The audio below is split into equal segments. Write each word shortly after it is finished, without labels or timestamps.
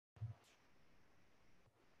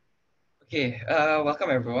Okay, welcome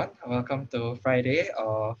everyone. Welcome to Friday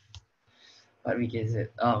of what week is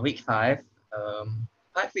it? Week 5.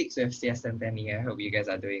 5 weeks with CS1010E. I hope you guys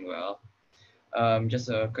are doing well. Just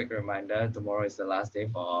a quick reminder, tomorrow is the last day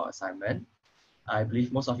for assignment. I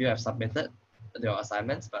believe most of you have submitted your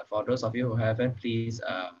assignments, but for those of you who haven't, please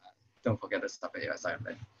don't forget to submit your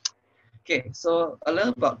assignment. Okay, so a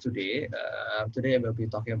little about today. Today we'll be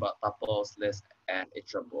talking about tuples, lists, and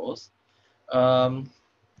iterables. Um,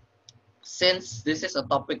 since this is a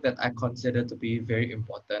topic that I consider to be very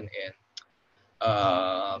important in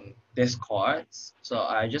discords, so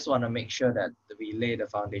I just want to make sure that we lay the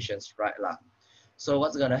foundations right lah. So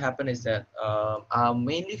what's going to happen is that I'll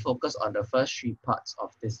mainly focus on the first 3 parts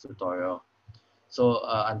of this tutorial, so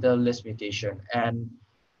until list mutation, and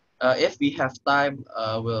if we have time,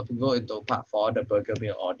 we'll go into part 4, the burger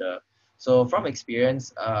meal order. So from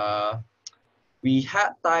experience, we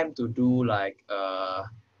had time to do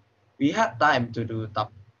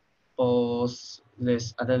tuples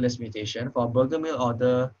list, other list mutation. For burger meal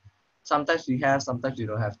order, sometimes we have, sometimes we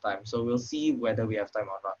don't have time. So we'll see whether we have time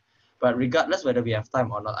or not. But regardless whether we have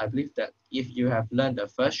time or not, I believe that if you have learned the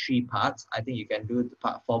first 3 parts, I think you can do the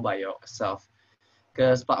part 4 by yourself.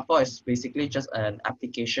 Because part 4 is basically just an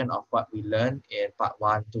application of what we learned in part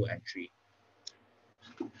 1, 2, and 3.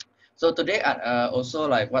 So today, also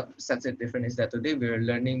like what sets it different is that today we're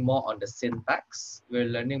learning more on the syntax. We're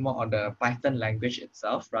learning more on the Python language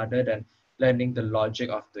itself rather than learning the logic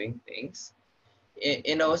of doing things.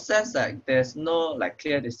 In a sense, like there's no like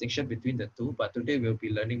clear distinction between the two, but today we'll be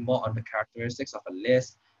learning more on the characteristics of a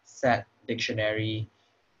list, set, dictionary,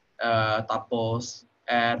 tuples,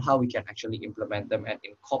 and how we can actually implement them and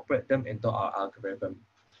incorporate them into our algorithm.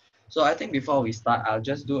 So I think before we start, I'll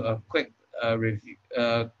just do a quick review,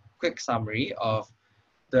 quick summary of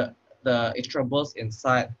the iterables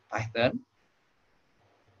inside Python.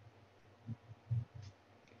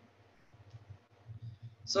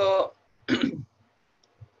 So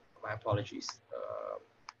my apologies.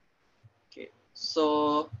 Okay,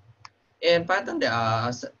 so in Python there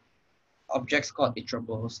are objects called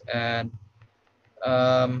iterables, and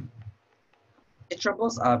um,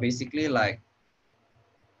 iterables are basically like,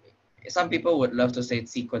 some people would love to say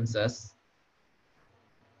sequences,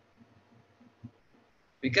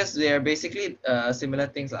 because they are basically similar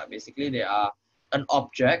things. Basically, they are an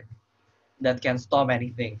object that can store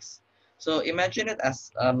many things. So imagine it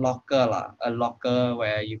as a locker, a locker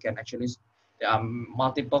where you can actually, there are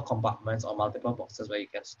multiple compartments or multiple boxes where you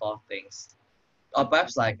can store things. Or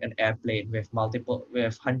perhaps like an airplane with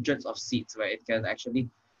hundreds of seats where it can actually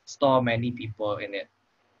store many people in it.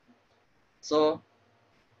 So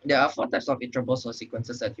there are 4 types of iterables or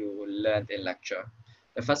sequences that you learned in lecture.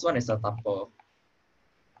 The first one is a tuple,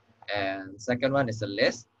 and second one is a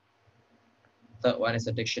list, third one is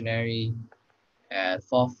a dictionary, and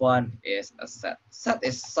fourth one is a set. Set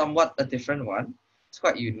is somewhat a different one. It's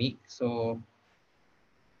quite unique. So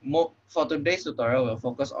for today's tutorial, we'll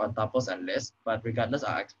focus on tuples and lists, but regardless,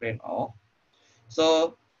 I'll explain all.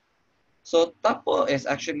 So tuple is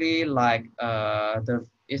actually like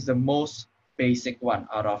the most basic one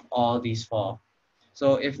out of all these 4.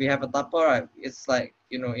 So if we have a tuple, right, it's like,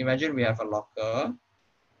 imagine we have a locker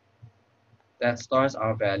that stores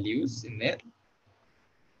our values in it.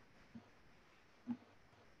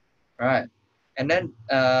 Right. And then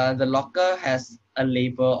the locker has a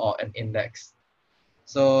label or an index.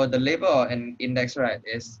 So the label or an index, right,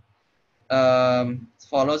 is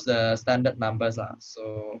follows the standard numbers.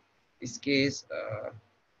 So this case,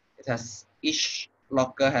 each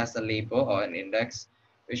locker has a label or an index,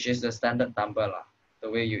 which is the standard number, the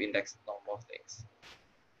way you index normal things.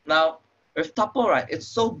 Now, with tuple, right, it's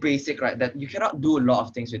so basic, right, that you cannot do a lot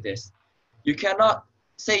of things with this. You cannot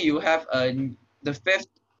say you have the 5th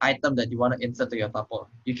item that you want to insert to your tuple.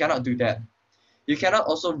 You cannot do that. You cannot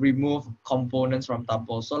also remove components from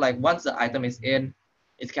tuple. So like once the item is in,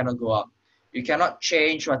 it cannot go out. You cannot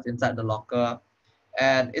change what's inside the locker.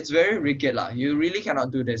 And it's very rigid. You really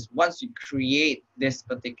cannot do this. Once you create this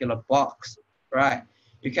particular box, right,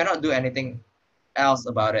 you cannot do anything else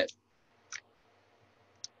about it.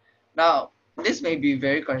 Now, this may be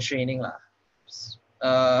very constraining,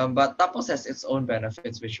 but tuples has its own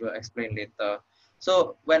benefits, which we'll explain later.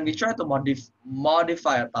 So when we try to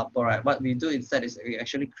modify a tuple, right, what we do instead is we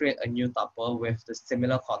actually create a new tuple with the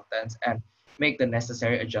similar contents and make the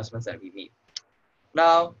necessary adjustments that we need.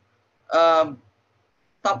 Now,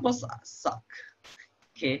 tuples suck.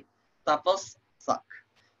 Okay, tuples suck.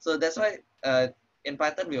 So that's why in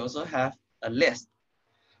Python we also have a list.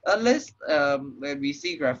 A list, when we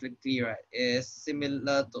see graphically, right, is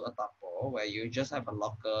similar to a tuple where you just have a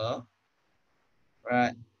locker,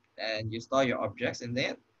 right? and you store your objects in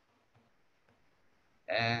it,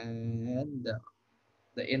 and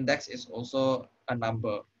the index is also a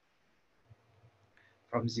number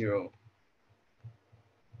from 0.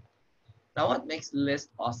 Now what makes list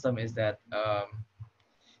awesome is that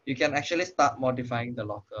you can actually start modifying the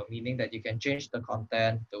locker, meaning that you can change the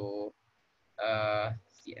content to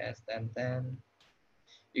CS1010.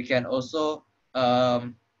 You can also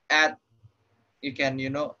add, you can,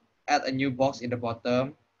 add a new box in the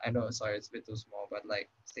bottom. I know, sorry, it's a bit too small, but like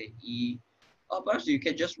say E. Or perhaps you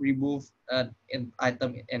can just remove an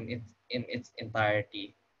item in its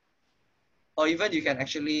entirety. Or even you can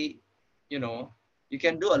actually, you know, you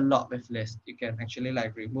can do a lot with list. You can actually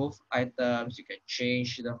like remove items, you can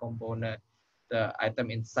change the component, the item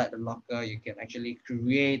inside the locker. You can actually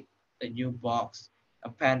create a new box,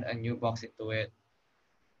 append a new box into it.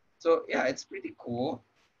 So yeah, it's pretty cool.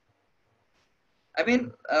 I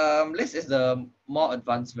mean, list is the more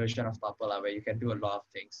advanced version of tuple, where you can do a lot of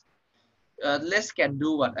things. A list can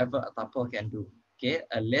do whatever a tuple can do. Okay,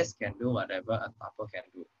 a list can do whatever a tuple can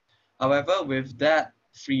do. However, with that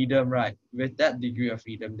freedom, right, with that degree of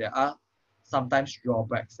freedom, there are sometimes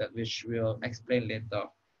drawbacks that which we'll explain later.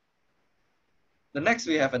 The next,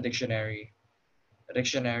 we have a dictionary. A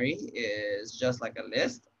dictionary is just like a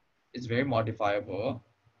list. It's very modifiable.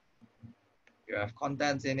 You have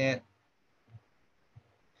contents in it.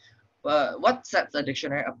 But what sets a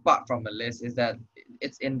dictionary apart from a list is that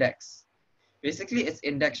it's index. Basically, it's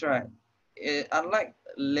index, right? Unlike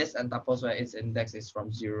list and tuples where its index is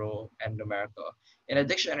from 0 and numerical, in a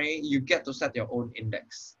dictionary, you get to set your own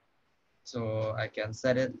index. So I can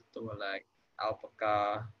set it to like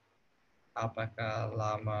alpaca,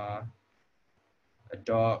 llama, a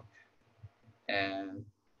dog, and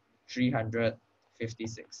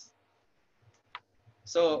 356.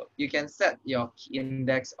 So you can set your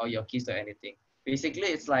index or your keys to anything. Basically,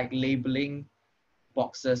 it's like labeling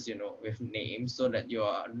boxes, with names so that you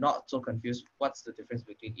are not so confused what's the difference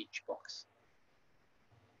between each box.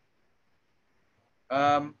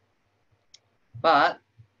 Um, but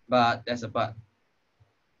there's a but.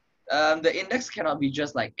 The index cannot be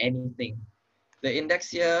just like anything. The index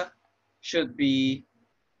here should be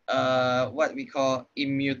what we call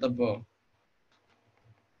immutable.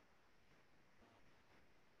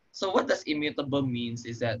 So what does immutable means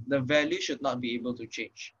is that the value should not be able to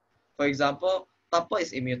change. For example, tuple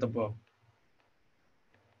is immutable,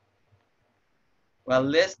 while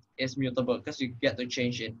list is mutable because you get to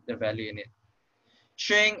change the value in it.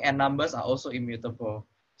 String and numbers are also immutable.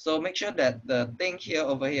 So make sure that the thing here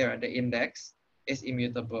over here, the index, is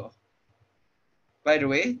immutable. By the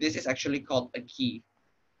way, this is actually called a key.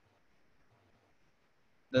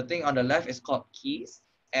 The thing on the left is called keys,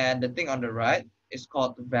 and the thing on the right is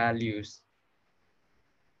called values.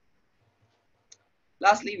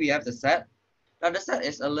 Lastly, we have the set. Now the set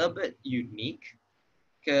is a little bit unique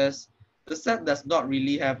because the set does not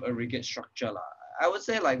really have a rigid structure. I would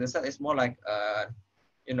say like the set is more like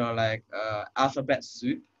alphabet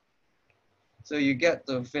soup. So you get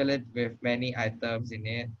to fill it with many items in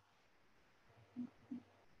it.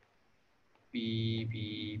 B,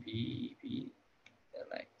 B, B, B, and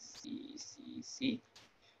like C, C, C.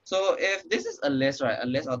 So if this is a list, right, a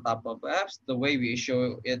list of tuple, perhaps the way we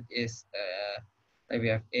show it is like we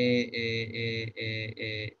have A,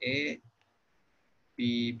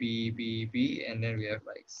 B, B, B, B, and then we have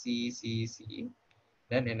like C, C, C.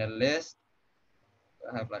 Then in a list,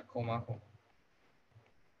 I have like comma, comma.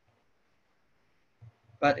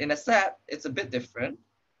 But in a set, it's a bit different.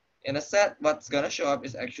 In a set, what's gonna show up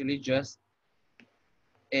is actually just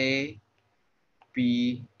A,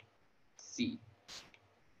 B, C.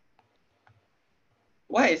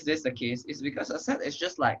 Why is this the case? It's because a set is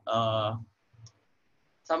just like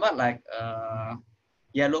somewhat like a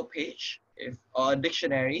yellow page, or a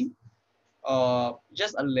dictionary, or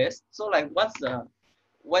just a list. So like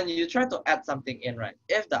when you try to add something in, right?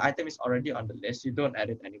 If the item is already on the list, you don't add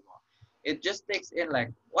it anymore. It just takes in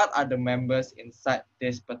like what are the members inside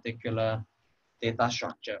this particular data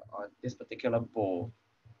structure or this particular bowl.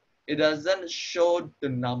 It doesn't show the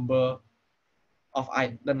number of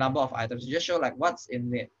items. You just show like what's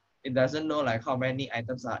in it. It doesn't know like how many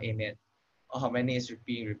items are in it or how many is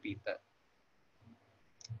being repeated.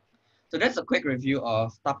 So that's a quick review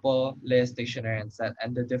of tuple, list, dictionary, and set,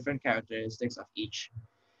 and the different characteristics of each.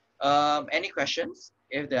 Any questions?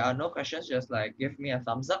 If there are no questions, just like give me a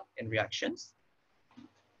thumbs up in reactions.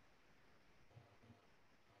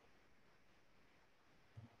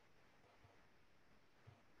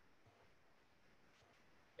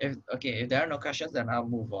 If there are no questions, then I'll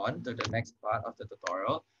move on to the next part of the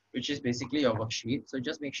tutorial, which is basically your worksheet. So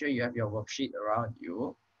just make sure you have your worksheet around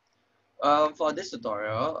you. For this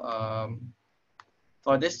tutorial,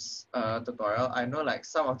 I know like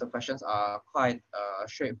some of the questions are quite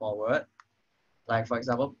straightforward. Like for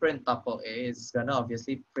example, print tuple A is gonna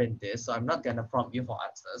obviously print this, so I'm not gonna prompt you for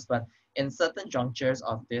answers. But in certain junctures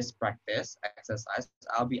of this practice exercise,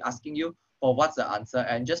 I'll be asking you for what's the answer,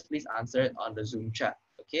 and just please answer it on the Zoom chat.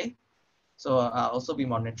 Okay. So I'll also be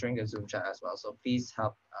monitoring the Zoom chat as well. So please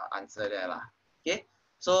help answer there lah. Okay.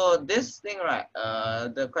 So this thing, right?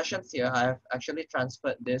 The questions here, I have actually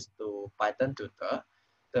transferred this to Python Tutor,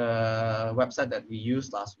 the website that we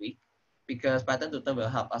used last week, because Python Tutor will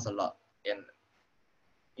help us a lot in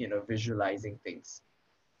visualizing things.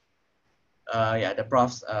 Yeah, the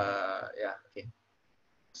profs. Yeah. Okay.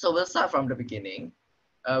 So we'll start from the beginning.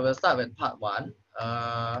 We'll start with part one.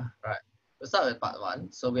 Right. We'll start with part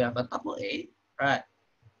one. So we have a tuple A, right?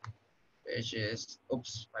 Which is,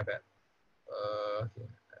 oops, my bad. Okay,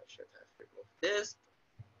 I should have removed this.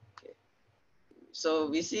 Okay. So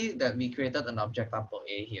we see that we created an object tuple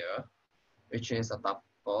A here, which is a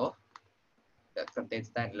tuple that contains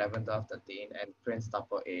 10, 11, 12, 13, and prints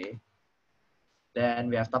tuple A. Then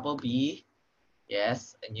we have tuple B.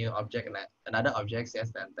 Yes, a new object, and another object,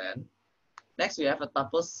 CS1010. Next, we have a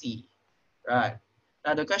tuple C. Right.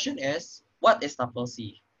 Now the question is, what is tuple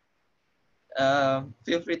C?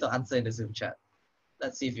 Feel free to answer in the Zoom chat.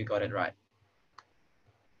 Let's see if you got it right.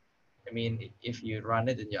 I mean, if you run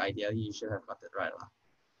it in your idea, you should have got it right.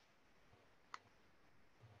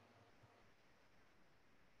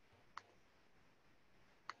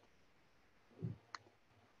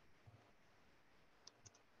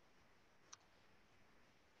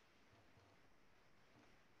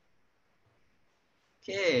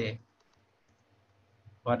 Okay.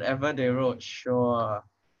 Whatever they wrote, sure.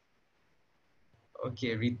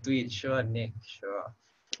 Okay, retweet, sure, Nick, sure.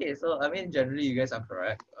 Okay, so I mean, generally you guys are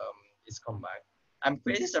correct. It's combined. I'm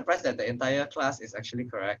pretty surprised that the entire class is actually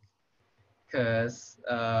correct, because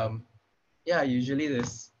yeah, usually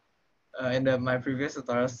this in my previous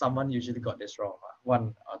tutorial, someone usually got this wrong,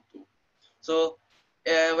 one or two. So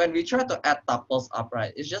when we try to add tuples up,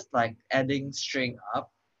 right, it's just like adding string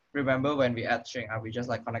up. Remember when we add string up, we just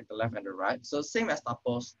like connect the left and the right. So same as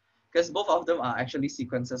tuples, because both of them are actually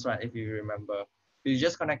sequences, right? If you remember, you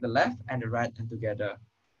just connect the left and the right and together.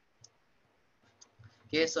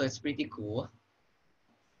 Okay, so it's pretty cool.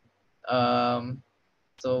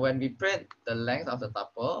 So when we print the length of the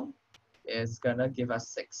tuple, it's gonna give us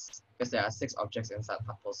 6, because there are 6 objects inside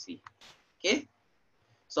tuple C. Okay,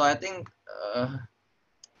 so I think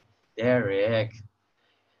Derek.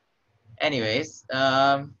 Anyways,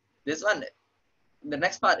 this one, the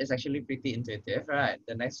next part is actually pretty intuitive, right?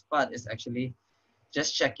 The next part is actually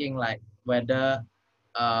just checking like whether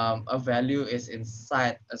a value is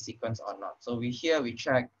inside a sequence or not. So we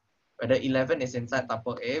check whether 11 is inside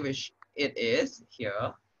tuple A, which it is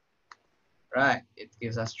here, right? It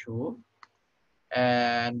gives us true.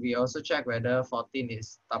 And we also check whether 14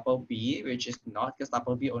 is tuple B, which is not, because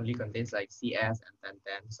tuple B only contains like CS and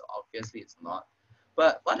 1010, so obviously it's not.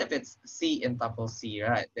 But what if it's C in tuple C,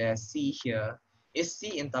 right? There's C here. Is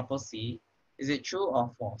C in tuple C? Is it true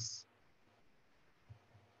or false?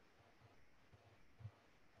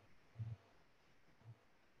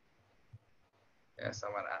 There's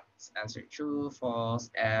someone answered true, false,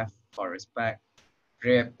 F for respect,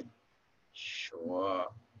 grip, sure,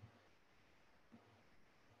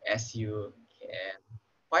 SU can.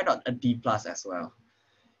 Why not a D plus as well?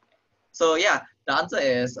 So yeah, the answer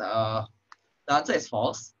is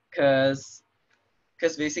false, because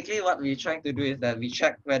basically what we're trying to do is that we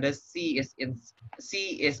check whether C is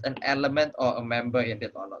an element or a member in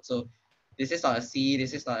it or not. So this is not a C,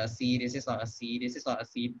 this is not a C, this is not a C, this is not a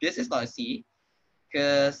C, this is not a C,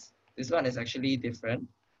 because this one is actually different.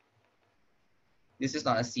 This is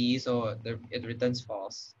not a C, so it returns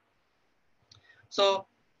false. So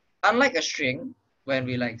unlike a string, when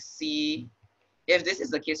we like C, if this is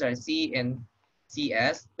the case, right, C in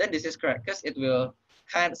CS, then this is correct, because it will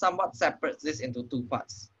kind of somewhat separates this into 2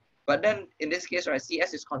 parts. But then in this case, right,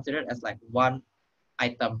 CS is considered as like one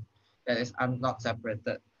item that is not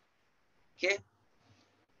separated. Okay.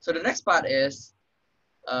 So the next part is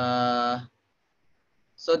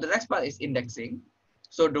indexing.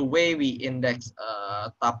 So the way we index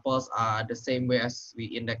tuples are the same way as we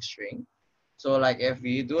index string. So like if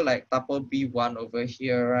we do like tuple B1 over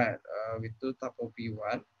here, right? We do tuple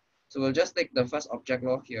B1. So we'll just take the first object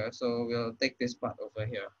log here. So we'll take this part over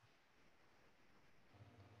here,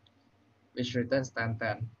 which returns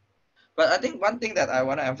 1010. But I think one thing that I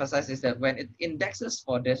want to emphasize is that when it indexes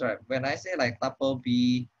for this, right? When I say like tuple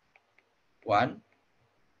B1,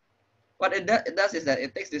 what it does is that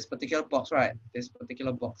it takes this particular box, right? This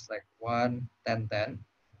particular box, like 1, 10, 10.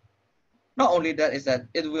 Not only that is that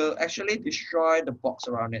it will actually destroy the box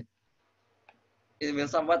around it. It will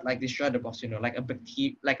somewhat like destroy the box, you know, like a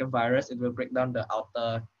bacteria, like a virus. It will break down the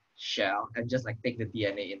outer shell and just like take the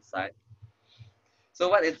DNA inside. So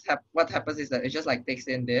what happens is that it just like takes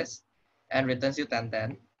in this and returns you 10,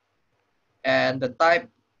 10. And the type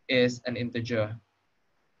is an integer.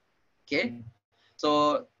 Okay,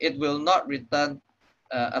 so it will not return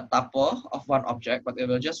a tuple of one object, but it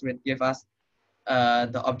will just give us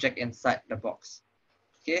the object inside the box.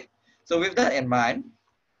 Okay, so with that in mind,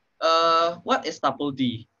 what is tuple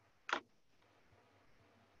D?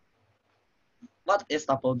 What is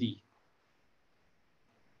tuple D?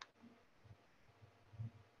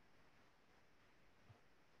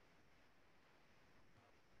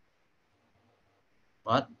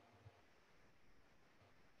 What?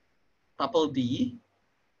 Tuple D?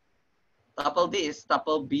 Tuple D is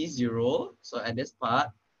tuple B0. So at this part,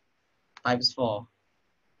 times 4.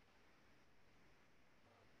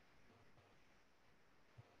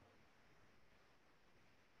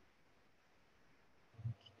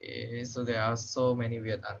 Okay, so there are so many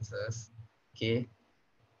weird answers. Okay,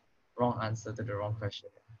 wrong answer to the wrong question.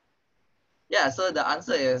 Yeah, so the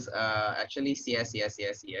answer is actually CS.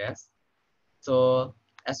 So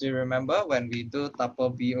as we remember, when we do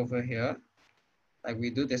tuple B over here, like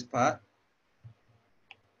we do this part,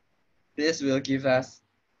 this will give us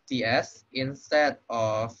CS instead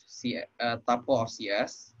of tuple of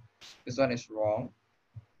CS. This one is wrong.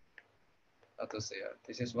 How to say it?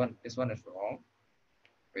 This one is wrong.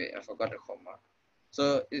 Wait, I forgot the comma.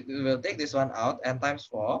 So it will take this one out and times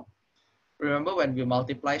 4. Remember when we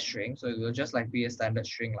multiply string, so it will just like be a standard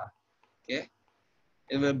string lah. Okay,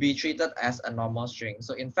 it will be treated as a normal string.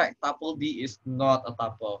 So in fact, tuple D is not a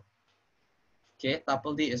tuple. Okay,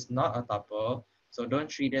 tuple D is not a tuple, so don't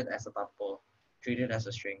treat it as a tuple. Treat it as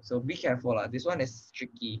a string. So be careful lah. This one is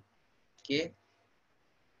tricky. Okay,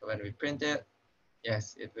 when we print it,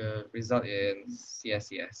 yes, it will result in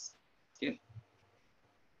CS. Okay,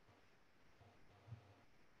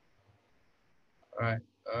 all right.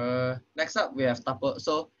 Next up we have tuple.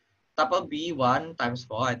 So tuple B1 times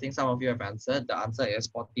 4. I think some of you have answered. The answer is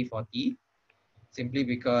 40. Simply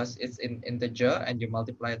because it's in integer and you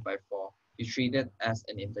multiply it by 4. You treat it as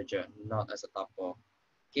an integer, not as a tuple.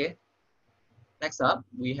 Okay. Next up,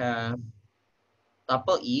 we have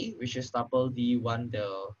tuple E, which is tuple D1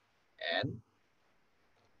 del N.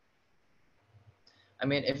 I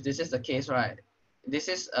mean, if this is the case, right, this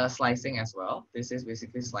is slicing as well. This is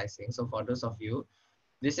basically slicing. So for those of you,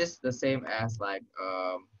 this is the same as like,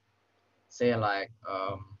 say like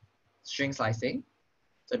string slicing.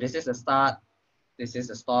 So this is the start, this is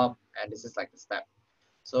the stop, and this is like the step.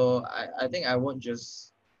 So I think I won't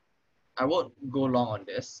go long on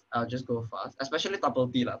this. I'll just go fast, especially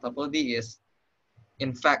tuple D lah. Tuple D is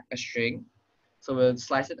in fact a string. So we'll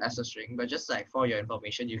slice it as a string, but just like for your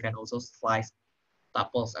information, you can also slice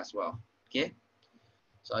tuples as well. Okay.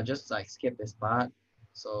 So I'll just like skip this part.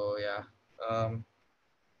 So yeah,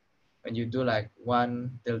 when you do like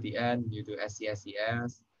 1 till the end, you do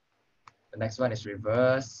SCSES. The next one is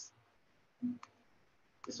reverse.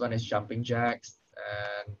 This one is jumping jacks,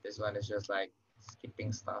 and this one is just like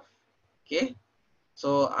skipping stuff. Okay.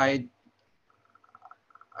 So I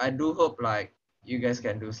do hope like you guys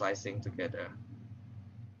can do slicing together.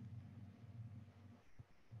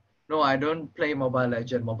 No, I don't play Mobile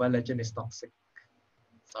Legend. Mobile Legend is toxic.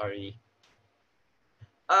 Sorry.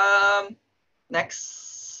 Um,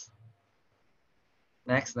 next.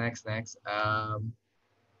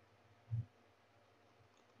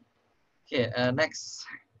 Okay. Next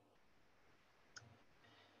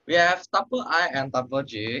we have tuple I and tuple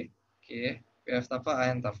J. Okay. We have tuple I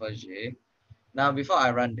and tuple J. Now, before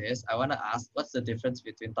I run this, I want to ask, what's the difference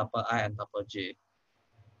between tuple I and tuple J?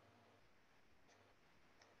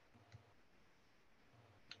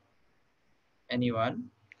 Anyone?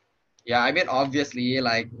 Yeah, I mean, obviously,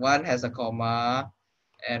 like one has a comma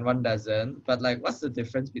and one doesn't, but like, what's the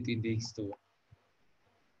difference between these two?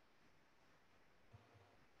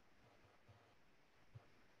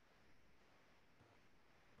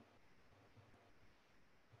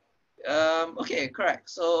 Okay, correct.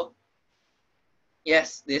 So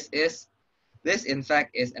yes, this in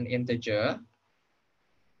fact is an integer,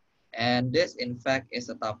 and this in fact is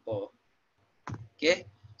a tuple. Okay,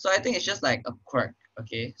 so I think it's just like a quirk.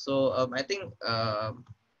 Okay, so I think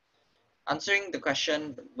answering the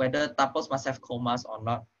question whether tuples must have commas or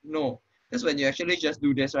not, no. Because when you actually just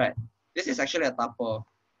do this, right, this is actually a tuple,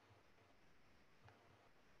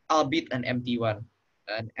 albeit an empty one,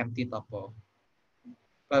 an empty tuple.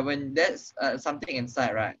 But when there's something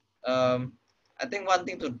inside, right? I think one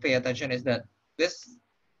thing to pay attention is that this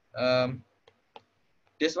um,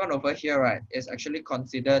 this one over here, right, is actually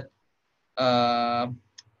considered uh,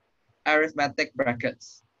 arithmetic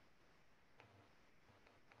brackets.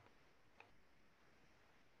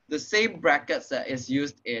 The same brackets that is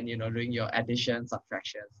used in, you know, doing your addition,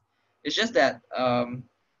 subtractions. It's just that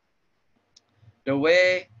the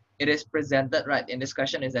way it is presented, right, in this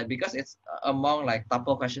question is that because it's among like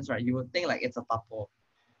tuple questions, right, you would think like it's a tuple.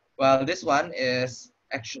 Well, this one is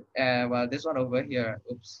actually, well, this one over here,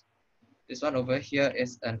 oops, this one over here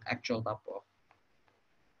is an actual tuple.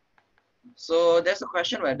 So there's a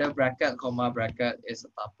question whether bracket, comma, bracket is a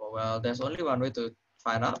tuple. Well, there's only one way to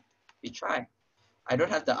find out. We try. I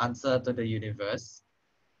don't have the answer to the universe,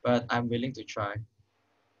 but I'm willing to try.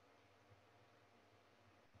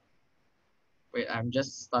 Wait, I'm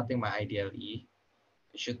just starting my IDLE.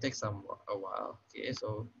 It should take a while. Okay,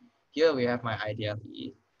 so here we have my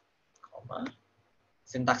IDLE, comma,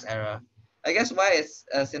 syntax error. I guess why it's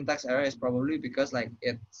a syntax error is probably because like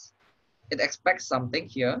it expects something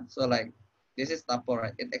here. So like this is tuple,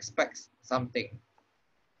 right? It expects something,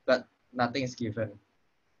 but nothing is given.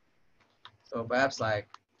 So perhaps like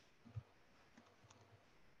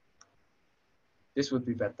this would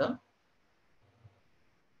be better.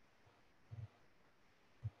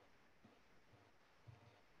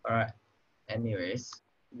 All right. Anyways,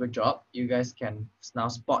 good job. You guys can now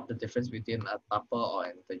spot the difference between a tuple or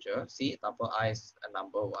an integer. See, tuple I is a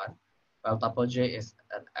number one, while tuple j is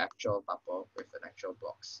an actual tuple with an actual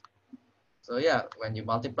box. So yeah, when you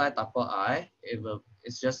multiply tuple I,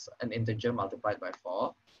 it's just an integer multiplied by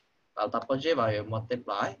 4. While tuple j, while you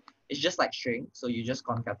multiply, it's just like string. So you just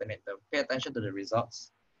concatenate them. Pay attention to the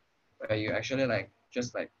results, where you actually like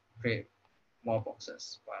just like create more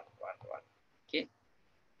boxes. One, one, one. Okay.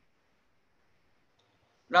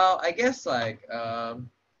 Now I guess like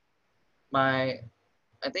my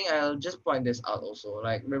I think I'll just point this out also.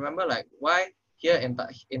 Like remember like why here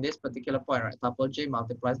in this particular point, right, tuple j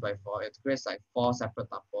multiplies by 4, it creates like 4 separate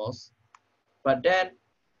tuples. But then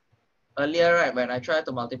earlier, right, when I try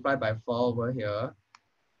to multiply by 4 over here,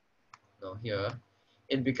 no, here,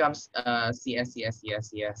 it becomes CS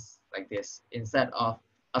like this instead of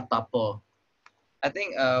a tuple. I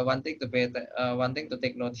think one thing to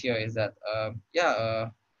take note here is that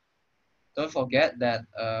don't forget that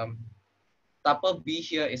tuple B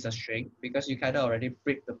here is a string because you kind of already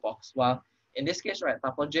break the box. While in this case, right,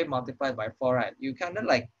 tuple J multiplied by 4, right, you kind of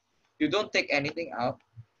like, you don't take anything out.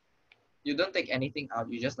 You don't take anything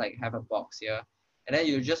out. You just like have a box here. And then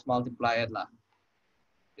you just multiply it lah.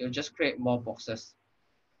 You'll just create more boxes.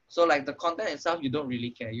 So like the content itself, you don't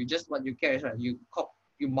really care. You just, what you care is, right, you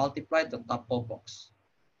multiply the tuple box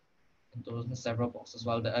into several boxes.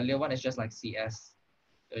 While the earlier one is just like CS.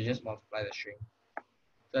 You just multiply the string.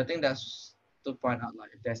 So I think that's to point out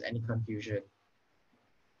like if there's any confusion.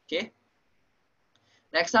 Okay.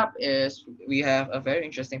 Next up is we have a very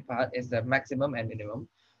interesting part is the maximum and minimum.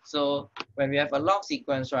 So when we have a long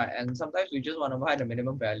sequence, right, and sometimes we just want to find the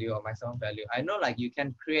minimum value or maximum value. I know like you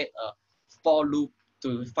can create a for loop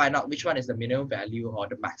to find out which one is the minimum value or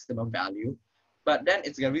the maximum value, but then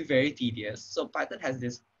it's gonna be very tedious. So Python has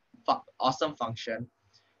this awesome function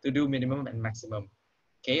to do minimum and maximum.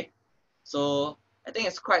 Okay, so I think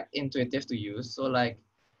it's quite intuitive to use. So like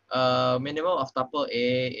minimum of tuple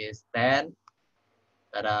A is 10.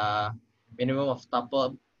 Tada. Minimum of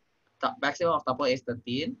maximum of tuple is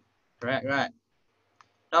 13. Correct, right?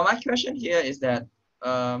 Now my question here is that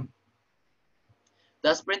um,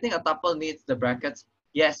 does printing a tuple needs the brackets?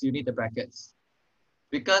 Yes, you need the brackets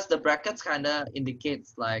because the brackets kind of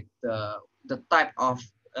indicates like the type of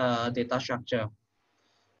data structure,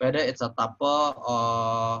 whether it's a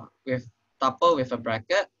tuple with a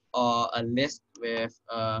bracket or a list with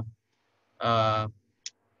uh,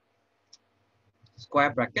 square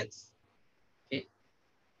brackets, okay,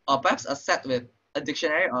 or perhaps a set with a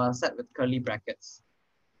dictionary or a set with curly brackets.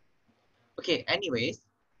 Okay, anyways,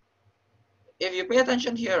 if you pay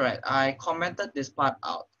attention here, right, I commented this part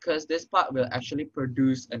out because this part will actually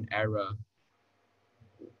produce an error.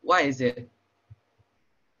 Why is it?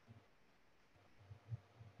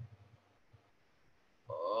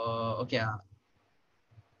 Okay.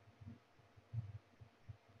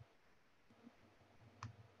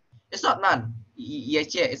 It's not none.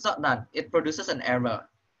 Yes, yeah, it's not none. It produces an error.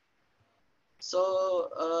 So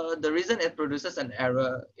the reason it produces an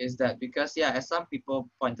error is that because, yeah, as some people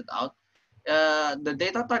pointed out, the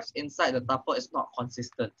data types inside the tuple is not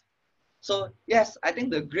consistent. So yes, I think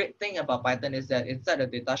the great thing about Python is that inside the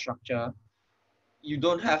data structure, you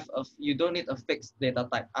don't need a fixed data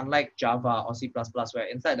type, unlike Java or C++, where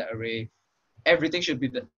inside the array everything should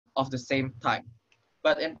be of the same type.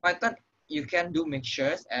 But in Python, you can do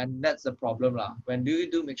mixtures, and that's the problem lah. When do you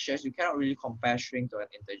do mixtures, you cannot really compare string to an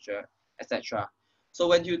integer, etc. So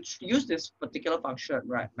when you use this particular function,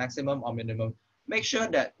 right, maximum or minimum, make sure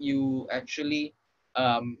that you actually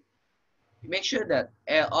um, make sure that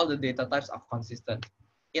all the data types are consistent.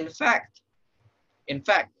 In fact, in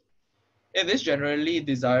fact, it is generally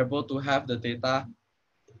desirable to have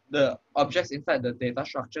the objects inside the data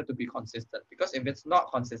structure to be consistent. Because if it's not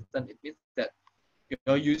consistent, it means that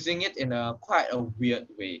you're using it in a quite a weird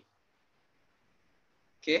way.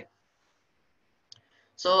 Okay.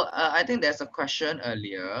 So I think there's a question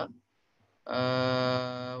earlier.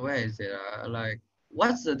 Where is it? Like,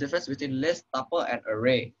 what's the difference between list, tuple, and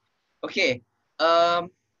array? Okay. I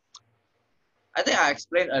think I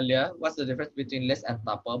explained earlier what's the difference between list and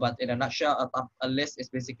tuple, but in a nutshell, a list is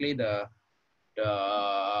basically the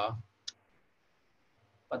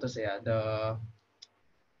what to say, the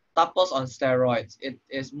tuples on steroids. It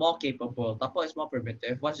is more capable. Tuple is more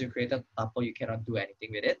primitive. Once you create a tuple, you cannot do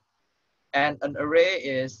anything with it. And an array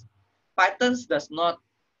is Python's does not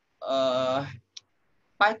uh,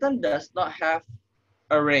 Python does not have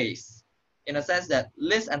arrays in a sense that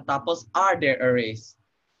lists and tuples are their arrays.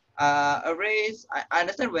 Arrays, I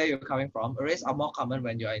understand where you're coming from. Arrays are more common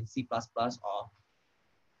when you're in C++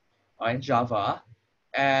 or in Java.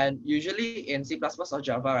 And usually in C++ or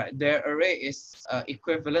Java, right, their array is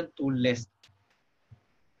equivalent to list.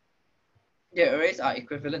 Their arrays are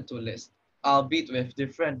equivalent to list, albeit with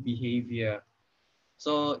different behavior.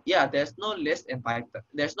 So yeah, there's no list in Python.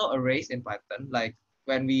 There's no arrays in Python. Like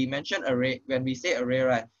when we mention array, when we say array,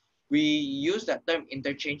 right, we use that term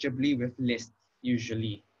interchangeably with list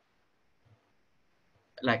usually,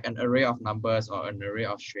 like an array of numbers or an array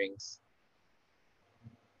of strings.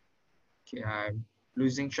 Okay, I'm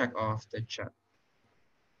losing track of the chat.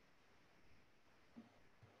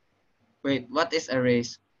 Wait, what is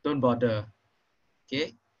arrays? Don't bother.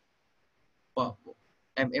 Okay. What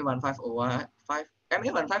MA150Y5?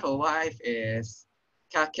 MA150Y5 is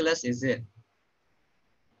calculus, is it?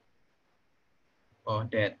 Or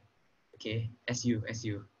that? Okay, SU.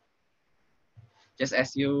 Just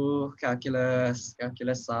SU, calculus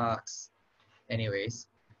sucks. Anyways,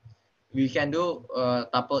 we can do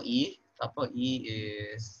tuple E. Tuple E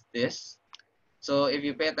is this. So if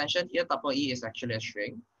you pay attention here, tuple E is actually a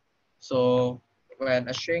string. So when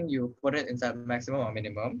a string, you put it inside maximum or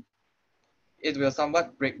minimum, it will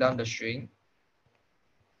somewhat break down the string.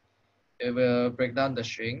 It will break down the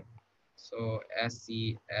string. So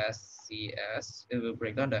SCSCS, it will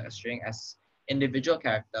break down the string as individual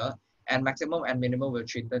character, and maximum and minimum will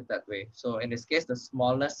treat it that way. So in this case, the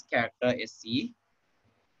smallest character is C.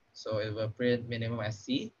 So it will print minimum as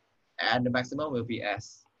C, and the maximum will be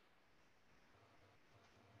S.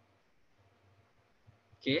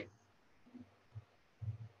 Okay.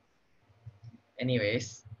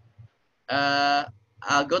 Anyways,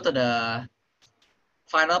 I'll go to the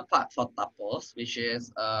final part for tuples, which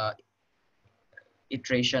is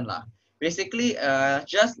iteration lah. Basically,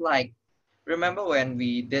 just like remember when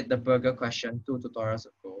we did the burger question 1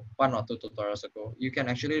 or 2 tutorials ago, you can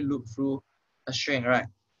actually look through a string, right?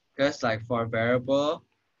 Because like for a variable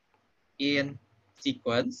in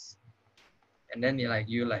sequence, and then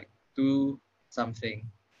you do something,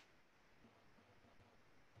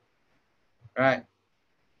 right?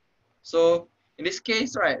 So in this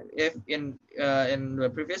case, right, if in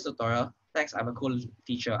the previous tutorial, thanks, I'm a cool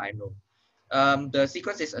teacher, I know. The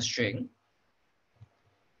sequence is a string,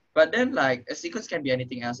 but then like a sequence can be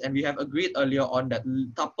anything else, and we have agreed earlier on that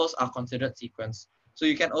tuples are considered sequence. So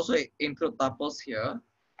you can also include tuples here,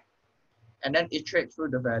 and then iterate through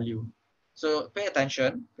the value. So pay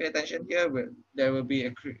attention here. There will be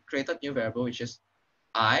a created new variable which is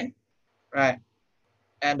I, right?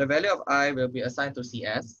 And the value of I will be assigned to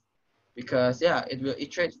CS because yeah, it will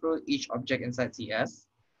iterate through each object inside CS,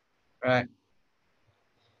 right?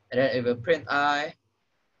 And then it will print I,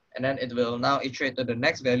 and then it will now iterate to the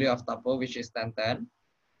next value of tuple, which is 1010,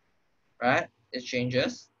 right? It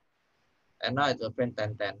changes, and now it will print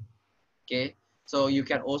 1010. Okay, so you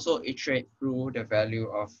can also iterate through the value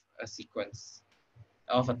of a sequence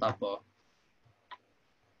of a tuple.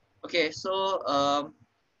 Okay, so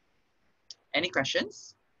any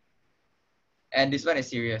questions? And this one is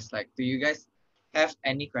serious. Like, do you guys have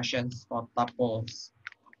any questions for tuples?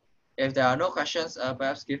 If there are no questions,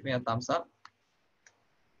 perhaps give me a thumbs up.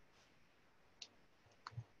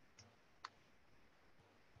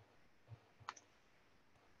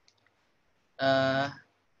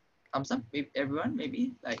 Thumbs up, everyone,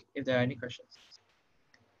 maybe, like if there are any questions.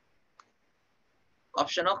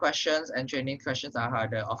 optional questions and training questions are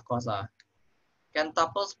harder, of course. Can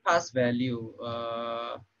tuples pass value?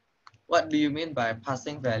 What do you mean by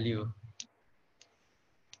passing value?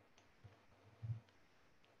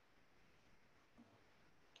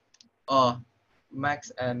 Oh,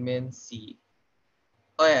 max and min C.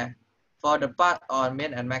 Oh yeah, for the part on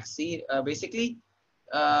min and max C, basically,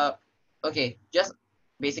 uh, okay, just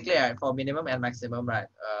basically for minimum and maximum, right?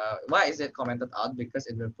 Why is it commented out? Because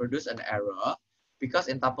it will produce an error.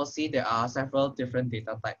 Because in tuple C there are several different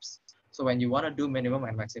data types. So when you want to do minimum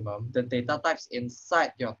and maximum, the data types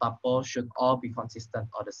inside your tuple should all be consistent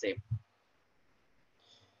or the same.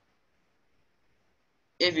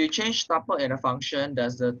 If you change tuple in a function,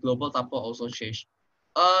 does the global tuple also change?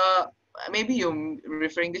 Uh, Maybe you're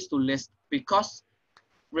referring this to list because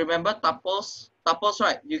remember tuples,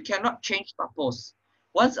 right? You cannot change tuples.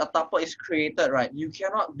 Once a tuple is created, right, you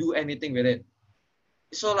cannot do anything with it.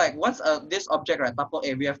 So like once this object, right, tuple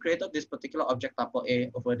A, we have created this particular object tuple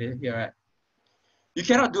A over here, right? You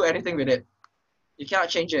cannot do anything with it. You cannot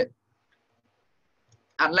change it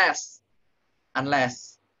unless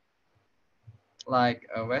like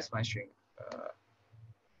where's my string?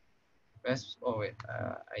 Where's oh wait,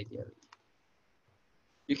 ideally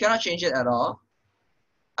you cannot change it at all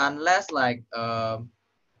unless like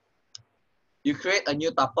you create a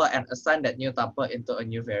new tuple and assign that new tuple into a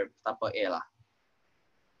new variable tuple A lah.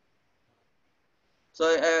 So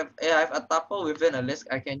if I have a tuple within a list,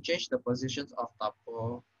 I can change the positions of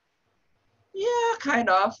tuple. Yeah, kind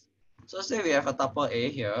of. So say we have a tuple A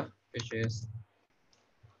here, which is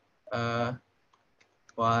uh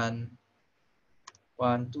 1,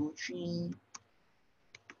 1, 2, 3.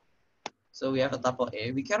 So we have a tuple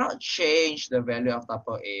A. We cannot change the value of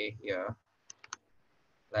tuple A here.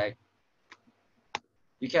 Like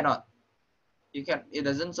you cannot. You can. It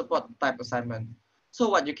doesn't support type assignment. So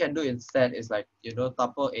what you can do instead is like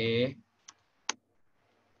tuple A,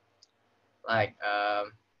 like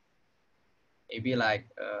maybe like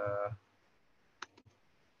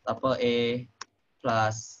tuple A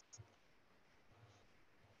plus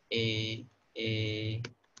A, A,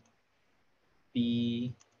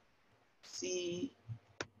 B, C.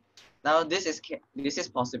 Now this is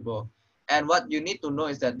possible. And what you need to know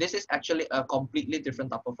is that this is actually a completely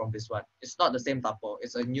different tuple from this one. It's not the same tuple.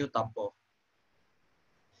 It's a new tuple.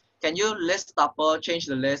 Can you list tuple, change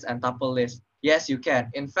the list, and tuple list? Yes, you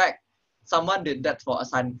can. In fact, someone did that for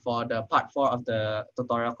the part 4 of the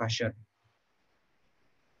tutorial question.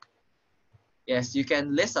 Yes, you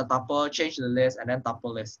can list a tuple, change the list, and then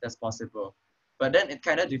tuple list. That's possible. But then it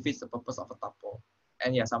kind of defeats the purpose of a tuple.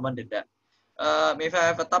 And yeah, someone did that. If I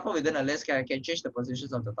have a tuple within a list, I can change the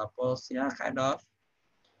positions of the tuples. Yeah, kind of.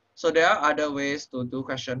 So there are other ways to do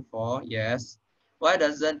question 4. Yes. Why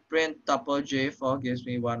doesn't print tuple J4 gives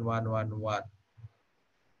me 1, 1, 1, 1?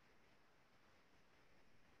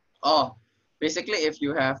 Oh, basically if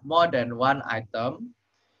you have more than one item,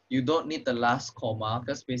 you don't need the last comma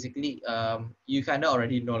because basically you kind of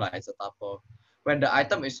already know like it's a tuple. When the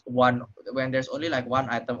item is one, when there's only like one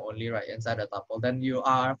item only right inside the tuple, then you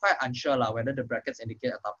are quite unsure lah whether the brackets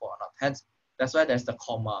indicate a tuple or not. Hence, that's why there's the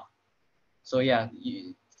comma. So yeah,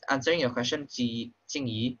 answering your question,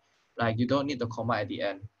 Jingyi, like you don't need the comma at the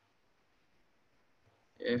end.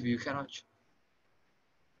 If you cannot,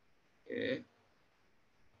 okay.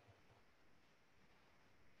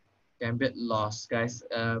 I'm a bit lost, guys.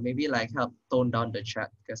 Maybe like help tone down the chat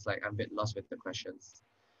because like I'm a bit lost with the questions.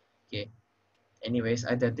 Okay. Anyways,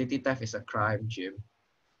 identity theft is a crime, Jim.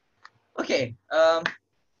 Okay. All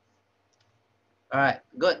right.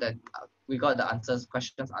 Good that we got the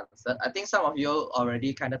questions answered. I think some of you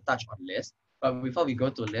already kind of touched on list, but before we go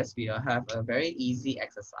to list, we have a very easy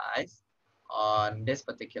exercise on this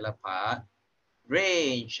particular part.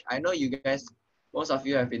 Range. I know you guys, most of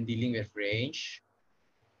you have been dealing with range,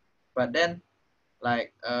 but then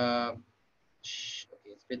like okay, it's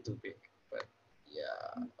a bit too big, but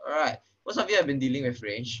yeah. All right. Most of you have been dealing with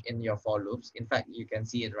range in your for loops. In fact, you can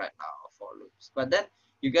see it right now, for loops. But then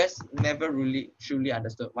you guys never really truly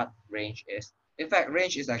understood what range is. In fact,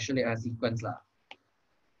 range is actually a sequence lah.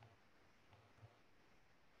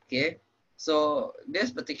 Okay. So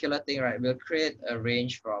this particular thing, right, will create a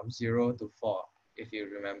range from 0 to 4, if you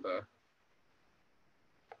remember.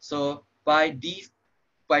 So by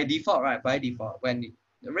default, right, when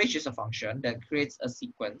the range is a function that creates a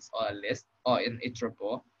sequence or a list or an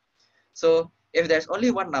iterable. So if there's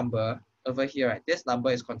only one number over here, right, this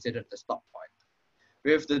number is considered the stop point.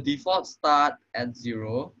 With the default start at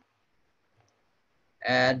 0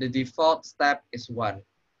 and the default step is 1.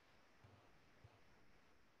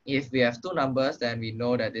 If we have two numbers, then we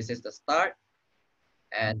know that this is the start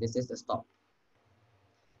and this is the stop.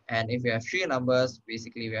 And if we have three numbers,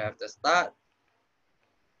 basically we have the start,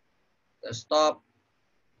 the stop,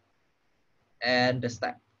 and the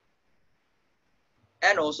step.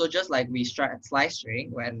 And also just like we slice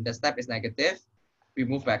string, when the step is negative, we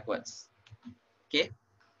move backwards. Okay,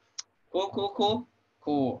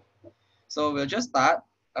 cool. So we'll just start.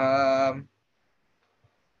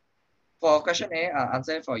 For question A,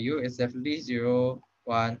 answer for you is definitely 0,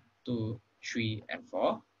 1, 2, 3, and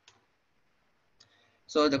 4.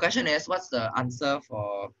 So the question is, what's the answer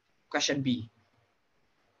for question B?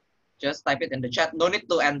 Just type it in the chat. No need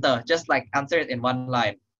to enter. Just like answer it in one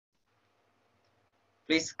line.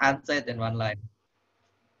 Please answer it in one line.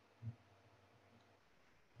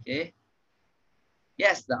 Okay.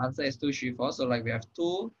 Yes, the answer is 2, 3, 4. So like we have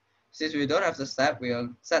 2. Since we don't have the step, we'll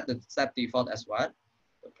set the step default as 1.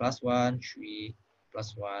 So +1, 3,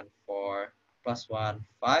 +1, 4, +1,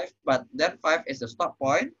 5. But then 5 is the stop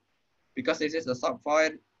point. Because this is the stop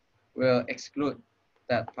point, we'll exclude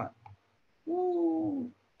that part.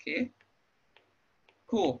 Ooh, okay.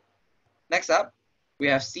 Cool. Next up, we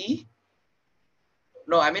have C.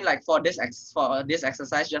 No, I mean like for this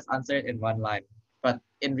exercise, just answer it in one line. But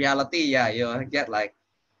in reality, yeah, you'll get like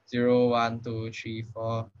 0, 1, 2, 3,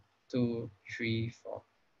 4, 2, 3, 4.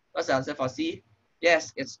 What's the answer for C?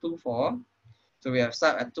 Yes, it's 2, 4. So we have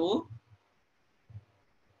start at 2.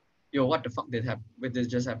 Yo, what the fuck did this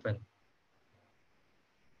just happen?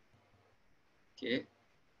 Okay.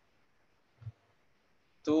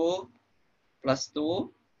 2 plus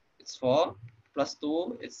 2, it's 4. Plus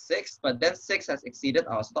 2, it's 6. But then 6 has exceeded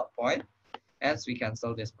our stop point. Hence, we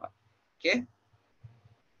cancel this part. Okay.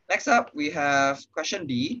 Next up, we have question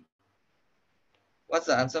D. What's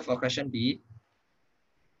the answer for question D?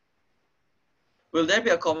 Will there be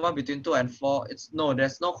a comma between 2 and 4? No,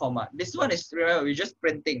 there's no comma. This one is, remember, we're just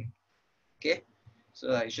printing. Okay. So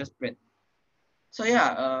like just print. So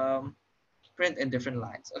yeah, print in different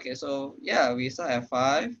lines. Okay, so yeah, we start at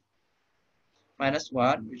 5 minus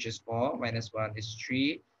 1, which is 4, minus 1 is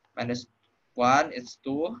 3, minus 1 is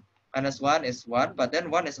 2, minus 1 is 1, but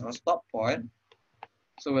then 1 is our stop point.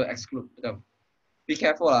 So we'll exclude them. Be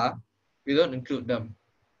careful, we don't include them.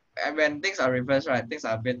 And when things are reversed, right, things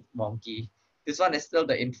are a bit wonky. This one is still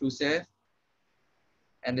the intrusive,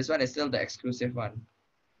 and this one is still the exclusive one.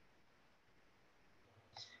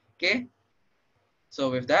 Okay,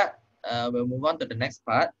 so with that, we'll move on to the next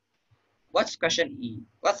part. What's question E?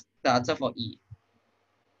 What's the answer for E?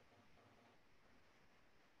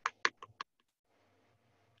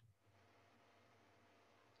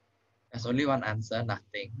 There's only one answer,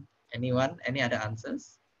 nothing. Anyone? Any other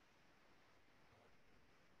answers?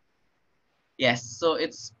 Yes, so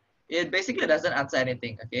it basically doesn't answer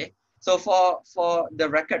anything, okay? So for the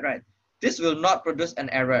record, right, this will not produce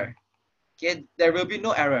an error. Okay, there will be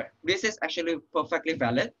no error. This is actually perfectly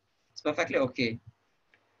valid. It's perfectly okay.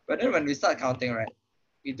 But then when we start counting, right,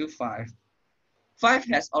 we do 5. 5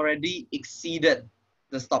 has already exceeded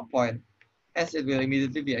the stop point. Hence, it will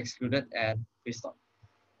immediately be excluded and we stop.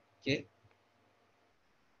 Okay.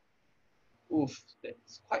 Oof,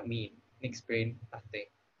 that's quite mean. Next brain, nothing.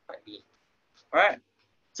 Quite mean. All right.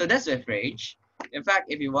 So that's with range. In fact,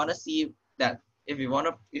 if you want to see that, if you want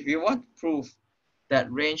to prove that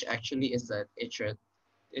range actually is an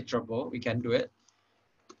iterable, we can do it.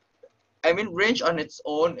 I mean, range on its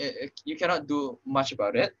own, you cannot do much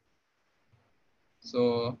about it.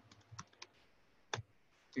 So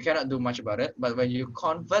you cannot do much about it. But when you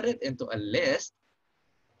convert it into a list,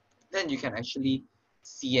 then you can actually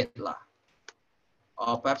see it lah.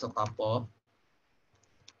 Or perhaps a tuple.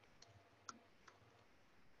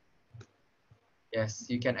 Yes,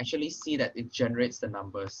 you can actually see that it generates the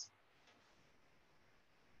numbers.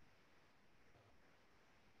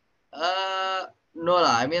 No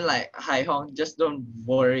lah. I mean like, Hai Hong, just don't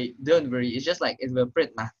worry. Don't worry. It's just like it will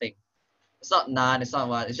print nothing. It's not none. It's not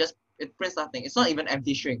what. It's just it prints nothing. It's not even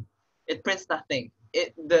empty string. It prints nothing.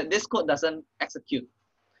 This code doesn't execute.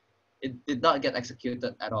 It did not get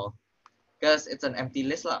executed at all because it's an empty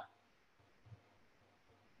list lah.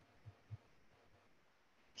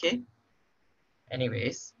 Okay.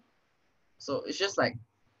 Anyways, so it's just like,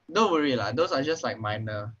 don't worry lah. Those are just like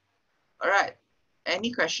minor. All right.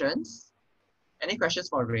 Any questions? Any questions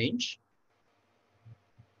for range?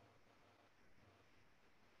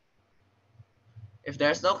 If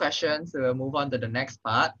there's no questions, we'll move on to the next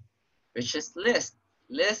part, which is list.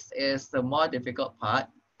 List is the more difficult part.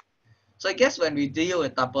 So I guess when we deal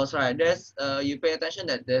with tuples, right, there's you pay attention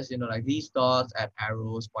that there's like these dots and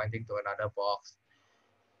arrows pointing to another box.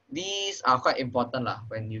 These are quite important lah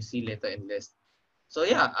when you see later in list. So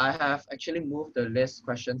yeah, I have actually moved the list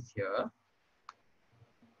questions here.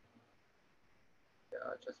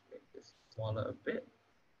 just make this smaller a bit.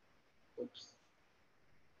 Oops.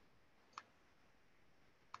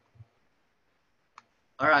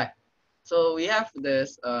 All right. So we have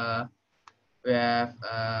this. We have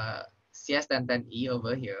CS1010E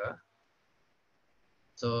over here.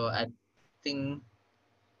 So I think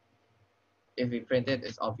if we print it,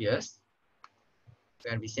 it's obvious.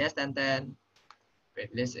 We're gonna be CS1010.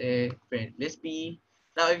 Print list A, print list B.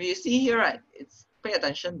 Now, if you see here, right, it's pay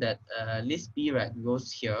attention that list B, right,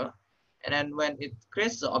 goes here. And then when it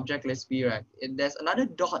creates the object list B, right, there's another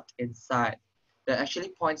dot inside that actually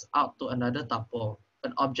points out to another tuple,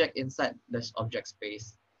 an object inside this object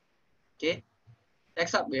space. Okay.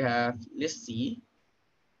 Next up, we have list C.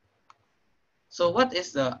 So what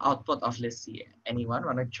is the output of list C? Anyone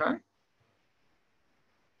want to try?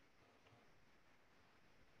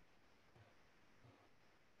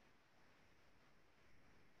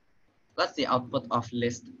 What's the output of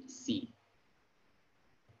list C?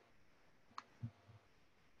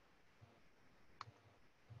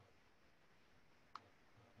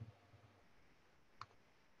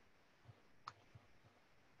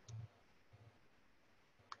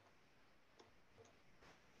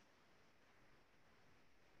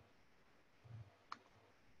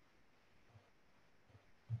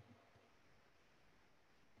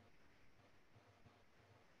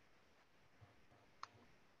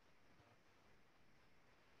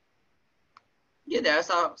 Yeah, there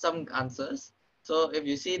are some answers. So if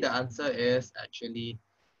you see, the answer is actually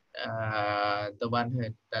the one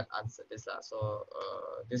that answered this. So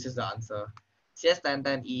this is the answer.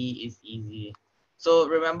 CS1010E is easy. So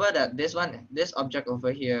remember that this object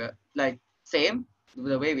over here, like same,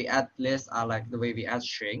 the way we add lists are like the way we add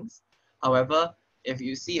strings. However, if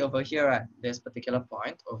you see over here at this particular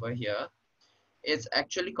point over here, it's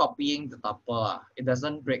actually copying the tuple. It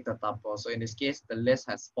doesn't break the tuple. So in this case, the list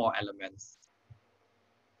has 4 elements.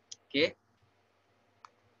 Okay.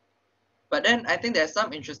 But then I think there's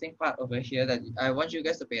some interesting part over here that I want you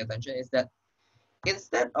guys to pay attention is that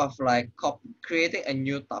instead of like creating a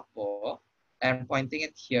new tuple and pointing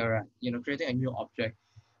it here, right, creating a new object,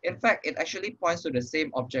 in fact, it actually points to the same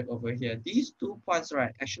object over here. These 2 points,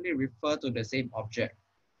 right, actually refer to the same object.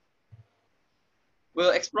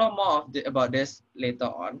 We'll explore more about this later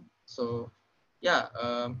on. So yeah,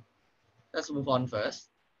 let's move on first.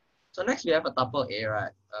 So next we have a tuple A,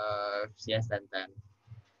 right? CS1010.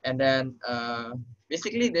 And then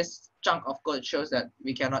basically this chunk of code shows that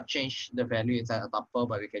we cannot change the value inside a tuple,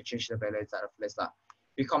 but we can change the value inside of list.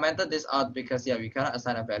 We commented this out because we cannot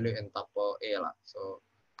assign a value in tuple A. So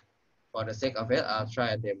for the sake of it, I'll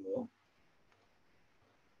try a demo.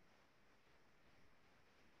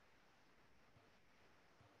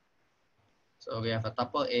 So we have a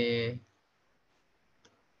tuple A,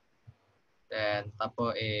 then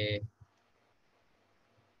tuple A,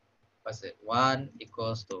 what's it? 1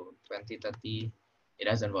 equals to 2030. It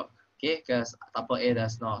doesn't work. Okay, because tuple A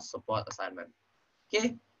does not support assignment.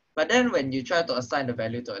 Okay, but then when you try to assign the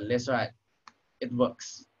value to a list, right, it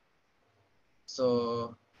works.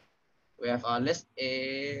 So we have our list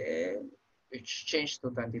A, which changed to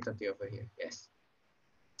 2030 over here. Yes.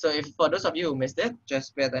 So if for those of you who missed it,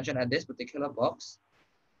 just pay attention at this particular box,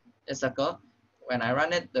 a circle. When I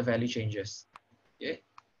run it, the value changes. Okay.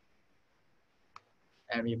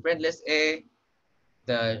 And we print list A,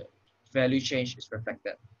 the value change is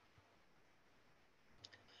reflected.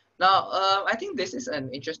 Now, I think this is an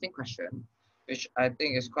interesting question, which I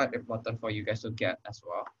think is quite important for you guys to get as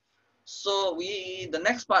well. So the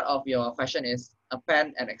next part of your question is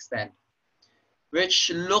append and extend, which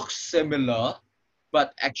looks similar,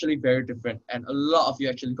 but actually very different. And a lot of you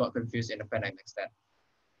actually got confused in append and extend.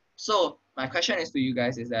 So my question is to you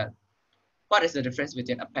guys is that, what is the difference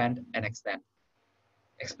between append and extend?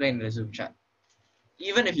 Explain in the Zoom chat.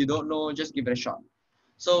 Even if you don't know, just give it a shot.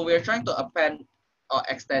 So we're trying to append or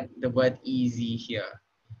extend the word easy here.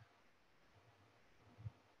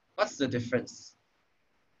 What's the difference?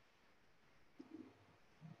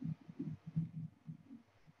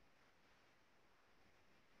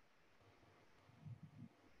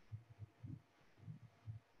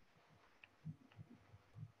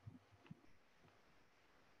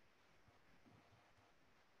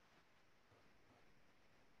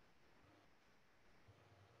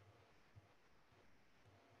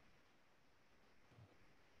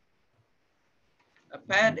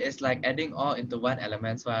 Append is like adding all into one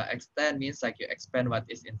element, while extend means like you expand what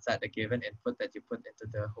is inside the given input that you put into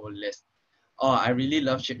the whole list. Oh, I really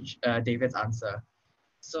love David's answer.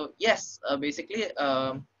 So yes, basically,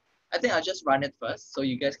 I think I'll just run it first so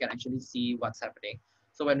you guys can actually see what's happening.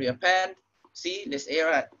 So when we append, see list A,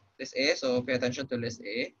 right? List A, so pay attention to list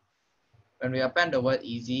A. when we append the word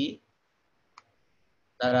easy,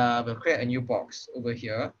 we'll create a new box over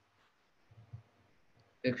here.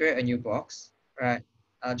 We'll create a new box, right?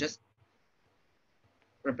 I'll just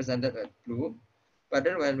represent it with blue. But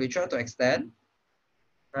then when we try to extend,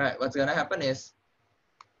 right, what's gonna happen is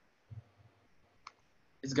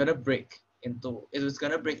it's gonna break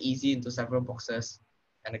easy into several boxes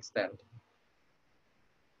and extend.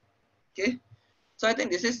 Okay, so I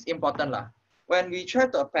think this is important lah. When we try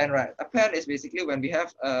to append, right, append is basically when we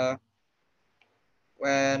have a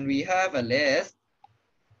list,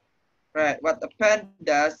 right? What append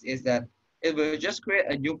does is that it will just create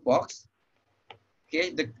a new box.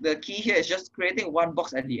 Okay, the key here is just creating one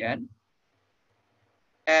box at the end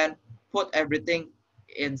and put everything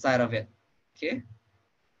inside of it. Okay,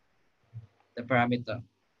 the parameter.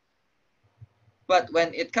 But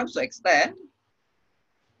when it comes to extend,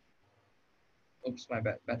 oops, my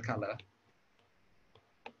bad color.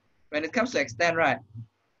 When it comes to extend, right,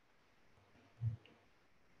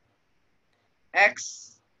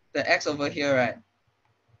 the X over here, right,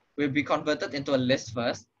 will be converted into a list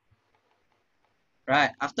first,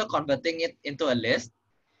 right? After converting it into a list,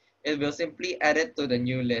 it will simply add it to the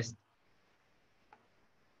new list.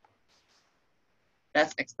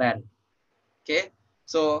 That's extend, okay?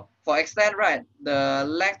 So for extend, right, the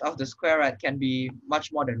length of the square, right, can be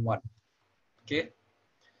much more than one, okay?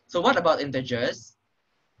 So what about integers?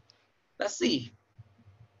 Let's see.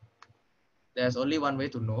 There's only one way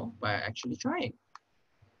to know by actually trying.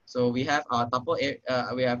 So we have our tuple A,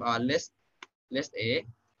 we have our list A,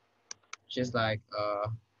 which is like I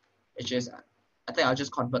think I'll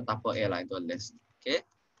just convert tuple A like to a list. Okay.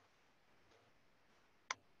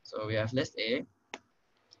 So we have list A,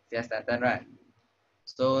 CS1010, right?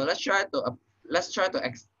 So let's try to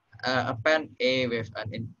append A with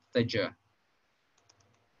an integer.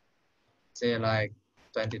 Say like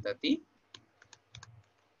 2030.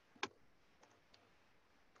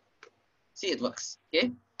 See, it works.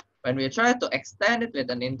 Okay. When we try to extend it with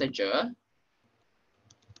an integer,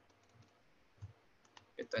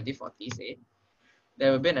 with 2040, say,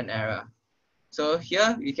 there will be an error. So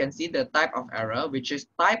here you can see the type of error, which is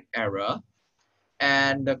type error.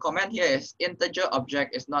 And the comment here is integer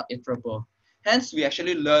object is not iterable. Hence, we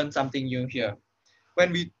actually learn something new here.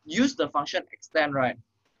 When we use the function extend, right?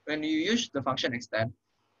 When you use the function extend,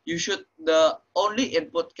 the only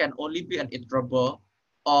input can only be an iterable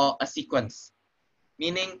or a sequence,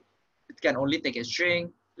 meaning it can only take a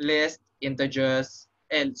string, list, integers,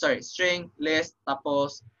 string, list,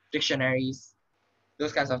 tuples, dictionaries,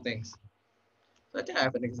 those kinds of things. So I think I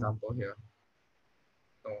have an example here.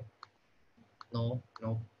 No, no,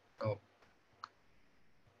 no, no.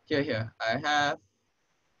 Here,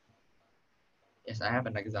 yes, I have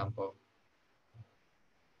an example.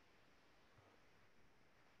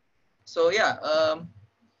 So yeah,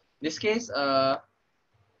 this case,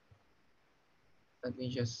 let me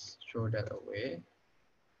just throw that away.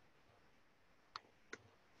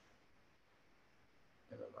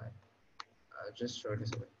 Never mind. I'll just throw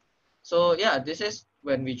this away. So yeah, this is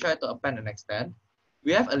when we try to append and extend.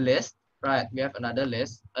 We have a list, right? We have another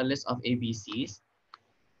list, a list of ABCs.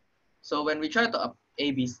 So when we try to up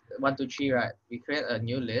ABC 1, 2, 3, right? We create a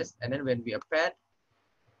new list, and then when we append,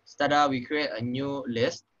 we create a new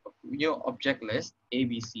list, new object list,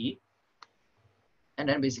 ABC, and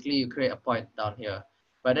then basically you create a point down here.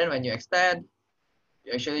 But then when you extend,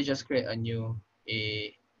 you actually just create a new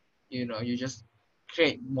you just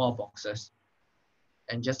create more boxes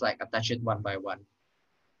and just like attach it one by one.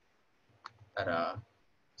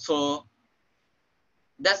 So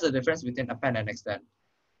that's the difference between append and extend.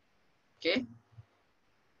 Okay.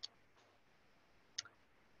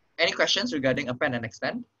 Any questions regarding append and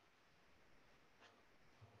extend?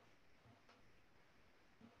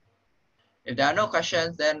 If there are no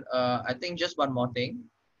questions, then I think just one more thing.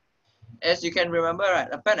 As you can remember, right,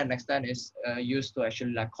 append and extend is used to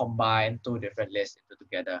actually like combine two different lists into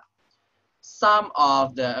together. Some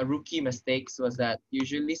of the rookie mistakes was that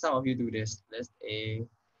usually some of you do this. List A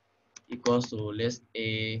equals to list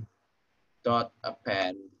A dot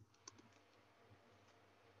append,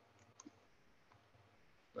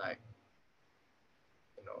 like,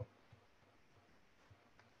 you know,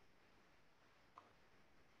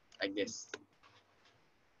 like this.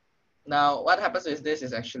 Now, what happens with this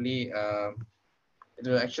is actually it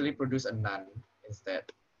will actually produce a none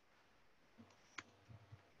instead.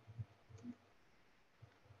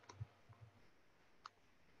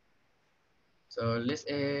 So list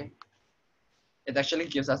A, it actually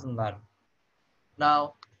gives us a none.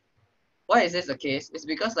 Now, why is this the case? It's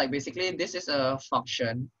because like basically this is a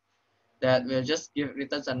function that will just give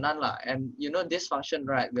returns a none lah. And you know this function,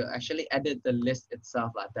 right, will actually edit the list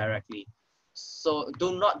itself lah directly. So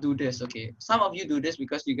do not do this, okay? Some of you do this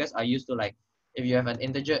because you guys are used to like, if you have an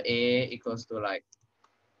integer a equals to like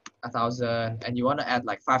 1,000 and you want to add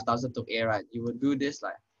like 5,000 to a, right? You would do this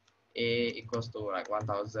like a equals to like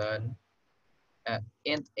 1,000 and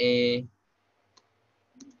int a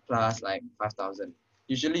plus like 5,000.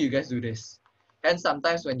 Usually you guys do this. And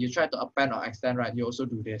sometimes when you try to append or extend, right, you also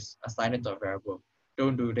do this, assign it to a variable.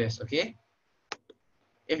 Don't do this, okay?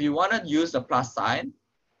 If you want to use the plus sign,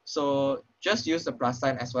 so just use the plus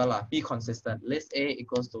sign as well. Be consistent. List A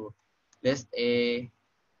equals to list A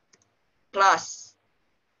plus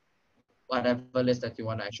whatever list that you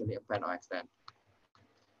want to actually append or extend.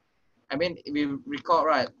 I mean, if you recall,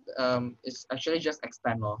 right, it's actually just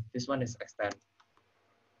extend. This one is extend.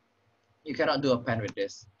 You cannot do append with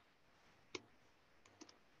this.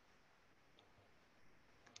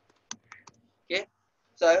 Okay,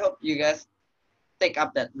 so I hope you guys take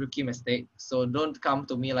up that rookie mistake. So don't come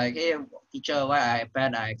to me like, hey, teacher, why I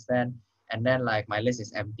append, I extend, and then like my list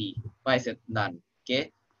is empty. Why is it none?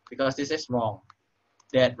 Okay, because this is wrong,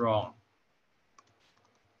 dead wrong.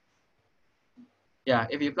 Yeah,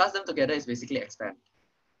 if you plus them together, it's basically extend.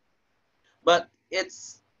 But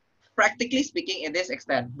it's practically speaking, it is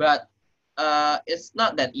extend, but it's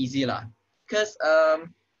not that easy lah. Because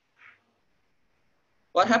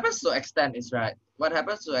what happens to extend is right. What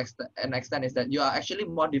happens to extend is that you are actually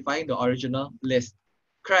modifying the original list.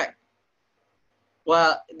 Correct.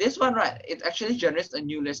 Well, this one, right, it actually generates a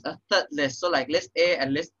new list, a third list. So like list A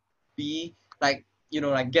and list B, like, you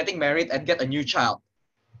know, like getting married and get a new child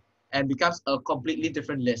and becomes a completely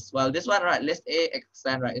different list. Well, this one, right, list A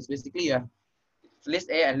extend, right, it's basically you have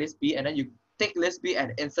list A and list B, and then you take list B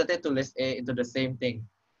and insert it to list A into the same thing.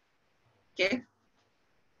 Okay.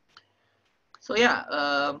 So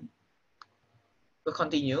yeah, we'll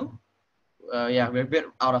continue. Yeah, we're a bit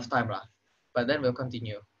out of time, but then we'll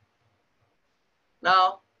continue.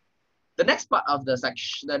 Now, the next part of the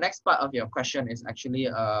next part of your question is actually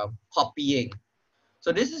copying.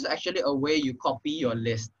 So this is actually a way you copy your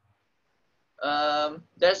list.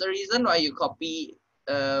 There's a reason why you copy.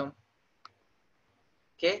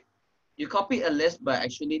 Okay, you copy a list by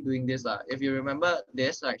actually doing this. If you remember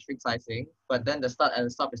this, like strict sizing, but then the start and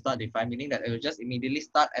the stop is not defined, meaning that it will just immediately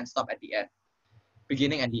start and stop at the end,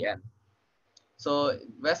 beginning and the end. So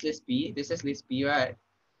where's list B? This is list B, right?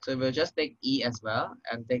 So we'll just take E as well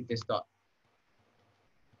and take this dot.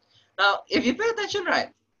 Now, if you pay attention, right,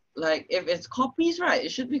 like if it's copies, right,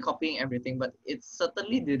 it should be copying everything, but it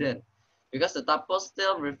certainly didn't, because the tuple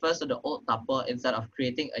still refers to the old tuple instead of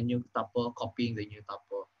creating a new tuple, copying the new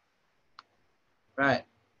tuple, right?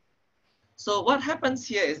 So what happens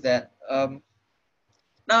here is that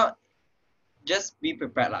now just be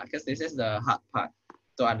prepared lah, because this is the hard part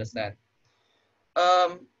to understand.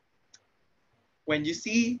 When you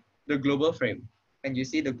see the global frame, and you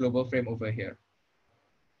see the global frame over here,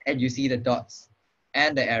 and you see the dots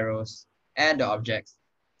and the arrows and the objects,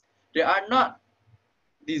 they are not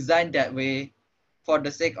designed that way for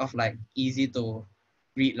the sake of like easy to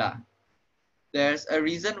read lah. There's a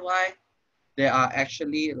reason why they are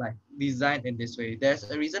actually like designed in this way. There's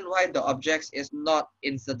a reason why the objects is not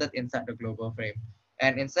inserted inside the global frame,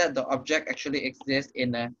 and instead the object actually exists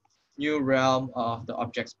in a new realm of the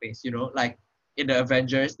object space. You know, like in the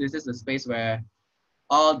Avengers, this is the space where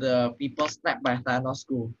all the people snapped by Thanos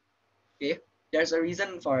go. Okay, there's a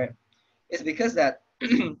reason for it. It's because that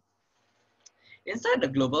inside the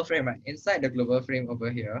global frame, right? Inside the global frame over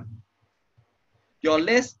here, your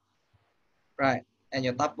list, right, and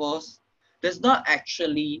your tuples does not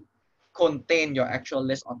actually contain your actual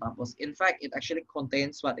list of tuples. In fact, it actually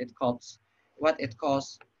contains what it calls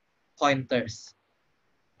pointers. Pointers.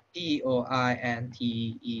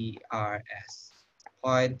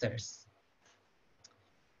 Pointers.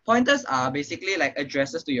 Pointers are basically like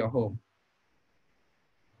addresses to your home.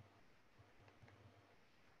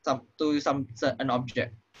 An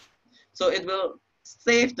object. So it will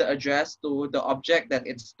save the address to the object that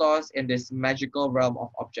it stores in this magical realm of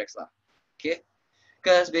objects. Okay?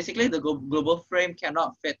 Because basically the global frame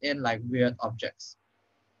cannot fit in like weird objects.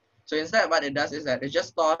 So instead what it does is that it just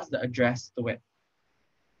stores the address to it.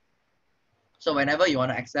 So whenever you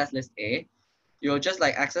want to access list A, you'll just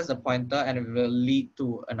like access the pointer and it will lead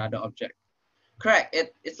to another object. Correct.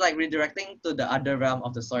 It's like redirecting to the other realm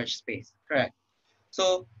of the storage space. Correct.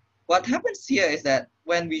 So what happens here is that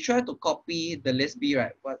when we try to copy the list B,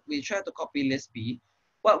 right? What we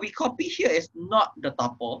copy here is not the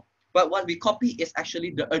tuple, but what we copy is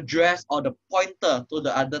actually the address or the pointer to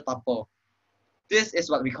the other tuple. This is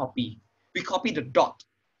what we copy. We copy the dot.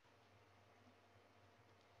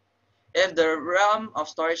 If the realm of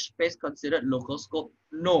storage space considered local scope,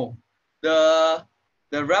 no. The,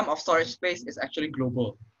 the realm of storage space is actually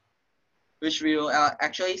global, which we will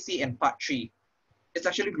actually see in part 3. It's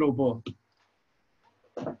actually global.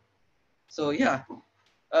 So yeah,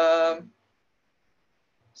 um,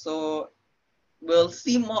 so we'll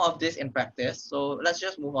see more of this in practice. So let's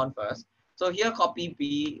just move on first. So here copy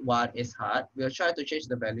B1 is hard. We'll try to change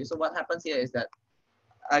the value. So what happens here is that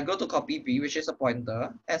I go to copy B, which is a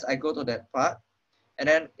pointer. As I go to that part, and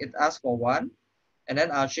then it asks for 1, and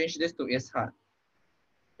then I'll change this to is hard,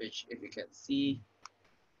 which if you can see,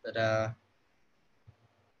 that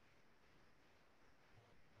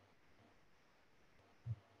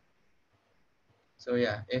so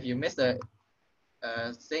yeah, if you miss the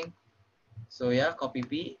thing, so yeah, copy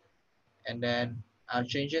P, and then I'll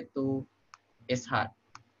change it to is hard.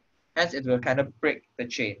 Hence, it will kind of break the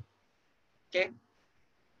chain. Okay,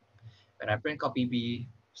 when I print copy B,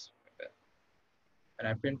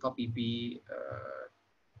 when I print copy B,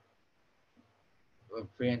 we'll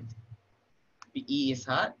print E is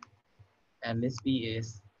hard, and list B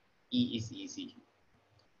is E is easy.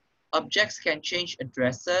 Objects can change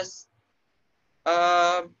addresses.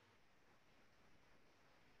 Um,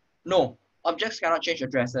 no, objects cannot change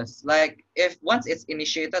addresses. Like if once it's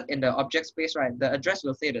initiated in the object space, right, the address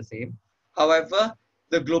will stay the same. However,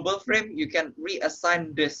 the global frame, you can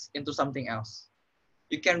reassign this into something else.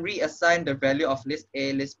 You can reassign the value of list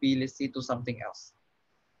A, list B, list C to something else.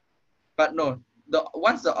 But no,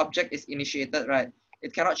 once the object is initiated, right,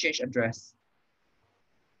 it cannot change address.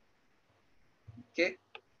 Okay.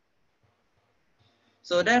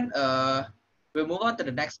 So then we'll move on to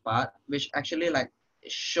the next part, which actually like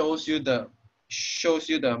shows you the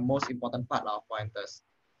most important part of pointers.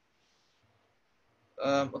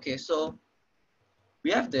 Okay, so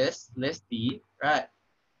we have this list D, right?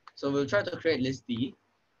 So we'll try to create list D.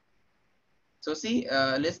 So see,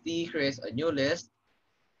 list D creates a new list,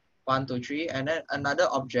 1, 2, 3, and then another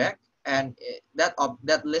object, and that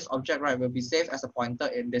list object, right, will be saved as a pointer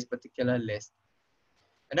in this particular list.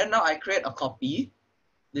 And then now I create a copy,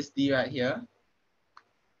 list D right here.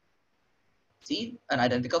 See, an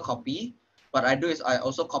identical copy. What I do is I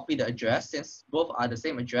also copy the address, since both are the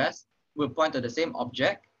same address, will point to the same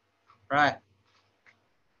object, right?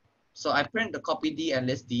 So I print the copy D and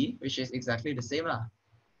list D, which is exactly the same lah.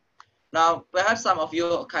 Now, perhaps some of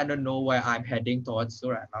you kind of know where I'm heading towards to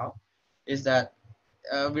right now, is that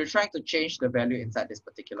we're trying to change the value inside this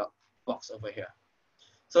particular box over here.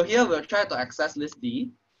 So here we'll try to access list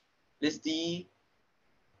D,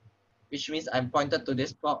 which means I'm pointed to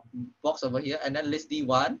this box over here, and then list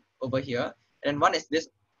D1 over here, and 1 is this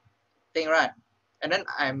thing, right? And then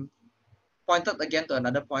I'm pointed again to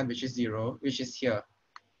another point, which is 0, which is here.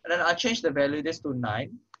 And then I'll change the value this to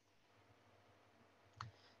 9.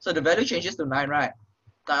 So the value changes to 9, right?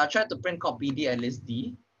 Now I'll try to print copy D and list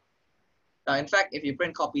D. Now, in fact, if you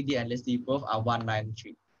print copy D and list D, both are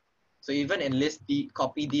 193. So even in list D,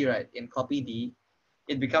 copy D, right? In copy D,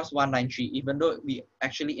 it becomes 193, even though we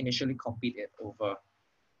actually initially copied it over.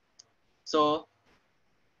 So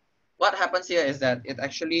what happens here is that it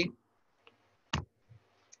actually,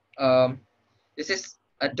 this is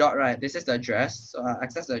a dot, right? This is the address. So I'll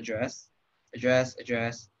access the address.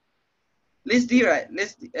 List D, right?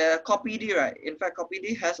 Copy D, right? In fact, copy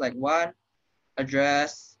D has like 1,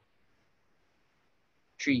 address,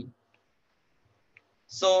 3.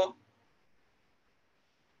 So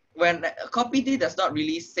when copy D does not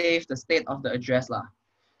really save the state of the address lah.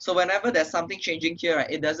 So whenever there's something changing here,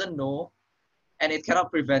 right, it doesn't know, and it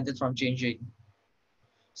cannot prevent it from changing.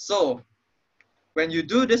 So when you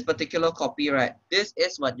do this particular copy, right, this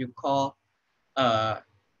is what you call a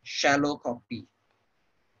shallow copy.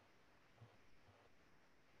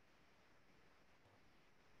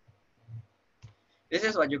 This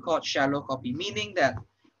is what you call shallow copy, meaning that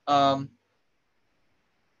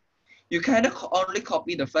you kind of only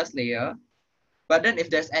copy the first layer, but then if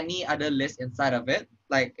there's any other list inside of it,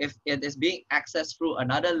 like if it is being accessed through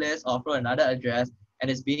another list or through another address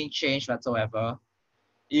and it's being changed whatsoever,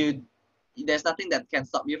 there's nothing that can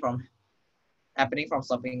stop you from happening from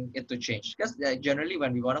stopping it to change. Because generally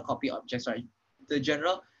when we want to copy objects, right, the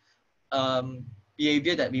general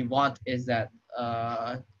behavior that we want is that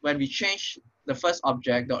when we change the first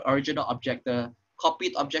object, the original object, the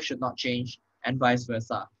copied object should not change, and vice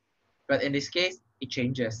versa. But in this case, it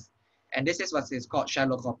changes. And this is what is called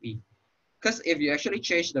shallow copy. Because if you actually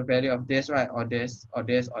change the value of this, right, or this, or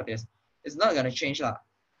this, or this, it's not going to change lah.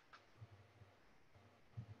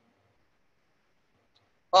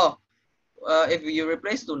 Oh, if you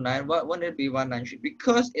replace to 9, what won't it be 193?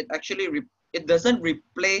 Because it actually it doesn't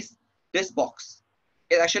replace this box.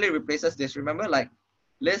 it actually replaces this. Remember, like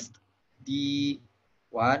list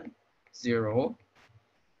D1, 0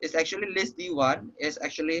 is actually list D1 is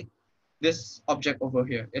actually this object over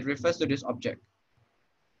here. It refers to this object.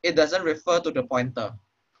 It doesn't refer to the pointer.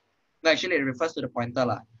 No, actually it refers to the pointer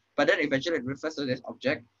lah. But then eventually it refers to this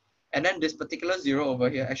object. And then this particular 0 over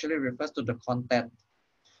here actually refers to the content.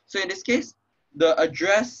 So in this case, the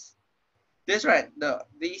address, this right,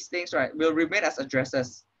 these things right will remain as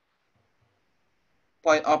addresses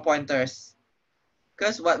or pointers.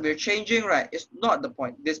 Because what we're changing right is not the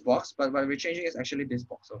this box, but what we're changing is actually this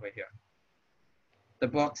box over here. The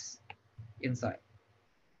box inside.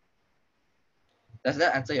 Does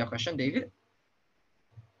that answer your question, David?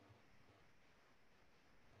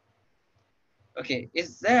 Okay,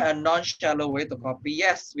 is there a non-shallow way to copy?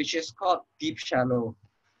 Yes, which is called deep shallow.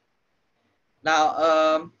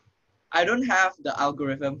 Now, I don't have the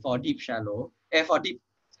algorithm for deep shallow. For deep,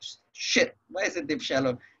 shit, why is it deep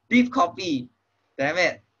shallow? Deep copy, damn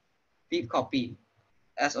it, deep copy,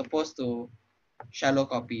 as opposed to shallow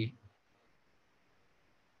copy.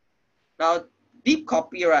 Now, deep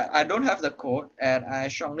copy, right, I don't have the code, and I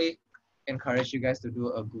strongly encourage you guys to do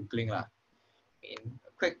a Googling lah. I mean,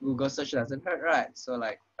 a quick Google search doesn't hurt, right? So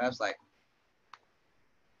like, perhaps like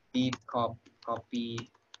deep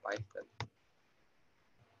copy Python.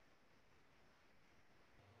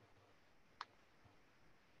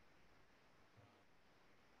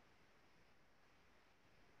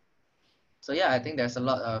 So yeah, I think there's a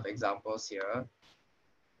lot of examples here.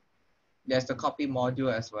 There's the copy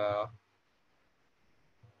module as well.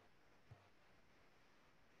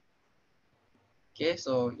 Okay,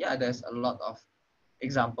 so yeah, there's a lot of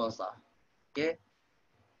examples lah. Okay.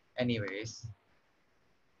 Anyways,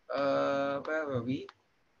 where were we?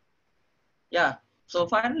 Yeah. So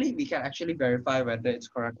finally, we can actually verify whether it's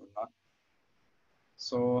correct or not.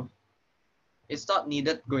 So it's not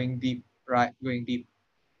needed going deep, right? Going deep.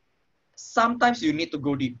 Sometimes you need to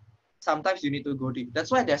go deep. Sometimes you need to go deep.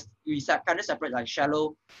 That's why we kind of separate like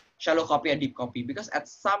shallow copy and deep copy, because at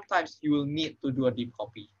sometimes you will need to do a deep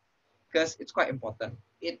copy because it's quite important.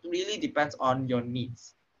 It really depends on your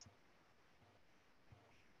needs.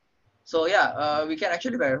 So yeah, we can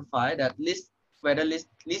actually verify that whether list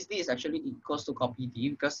D is actually equals to copy D,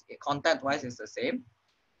 because content wise is the same.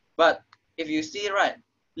 But if you see right,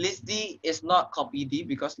 list D is not copy D,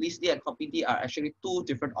 because list D and copy D are actually two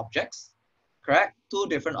different objects, correct? Two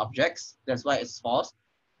different objects. That's why it's false.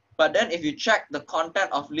 But then if you check the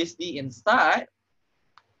content of list D inside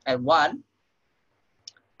at 1,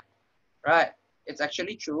 right, it's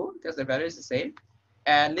actually true because the value is the same.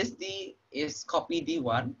 And list D is copy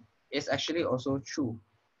D1 is actually also true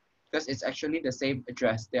because it's actually the same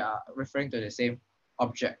address. They are referring to the same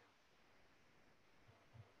object.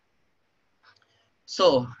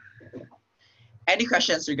 So, any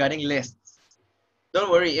questions regarding lists? Don't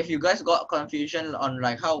worry, if you guys got confusion on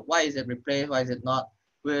like why is it replaced, why is it not,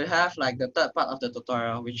 we'll have like the third part of the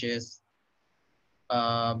tutorial, which is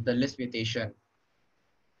the list mutation.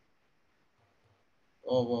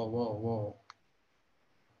 Whoa.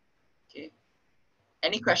 Okay.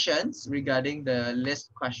 Any questions regarding the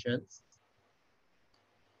list questions?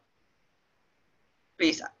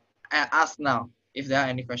 Please ask now if there are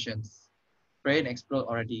any questions. Brain explode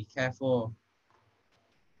already. Careful.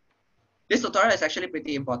 This tutorial is actually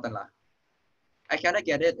pretty important lah. I cannot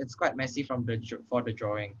get it. It's quite messy for the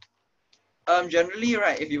drawing. Generally,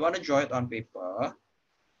 right, if you want to draw it on paper,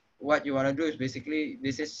 what you want to do is basically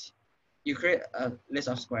you create a list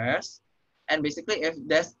of squares, and basically if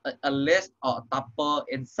there's a list or a tuple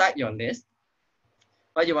inside your list,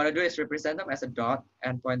 what you want to do is represent them as a dot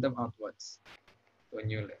and point them outwards to a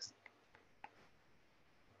new list.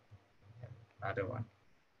 Another one.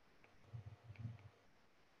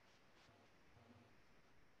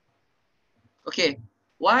 Okay,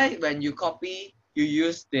 why when you copy, you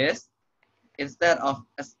use this instead of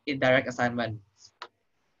indirect assignment?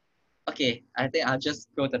 Okay, I think I'll just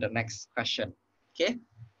go to the next question. Okay.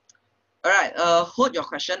 All right. Hold your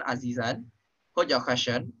question, Azizan. Hold your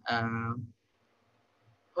question.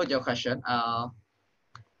 Hold your question.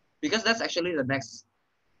 Because that's actually the next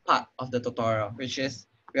part of the tutorial, which is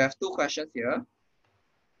we have two questions here.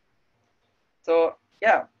 So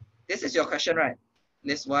yeah, this is your question, right?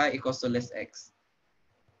 List Y equals to list X.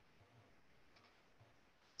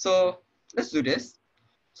 So let's do this.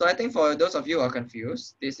 So I think for those of you who are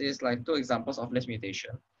confused, this is like two examples of list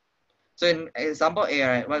mutation. So in example A,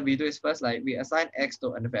 right, what we do is first like we assign X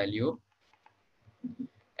to a value,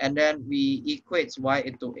 and then we equate Y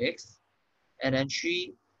into X, and then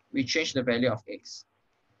 3, we change the value of X.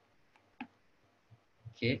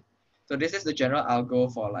 Okay, so this is the general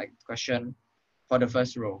algo for like question for the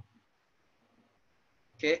first row.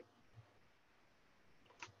 Okay.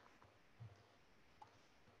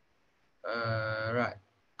 Right.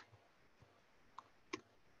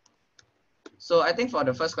 So I think for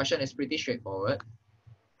the first question, it's pretty straightforward,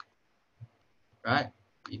 right?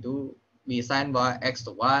 We assign x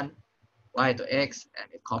to 1, y to x,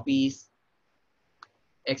 and it copies.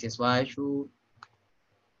 X is y, true.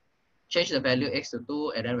 Change the value x to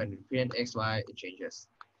 2, and then when we print x, y, it changes.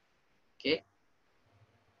 Okay?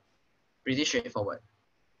 Pretty straightforward.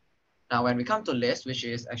 Now, when we come to list, which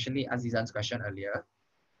is actually Azizan's question earlier,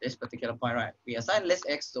 this particular point, right? We assign list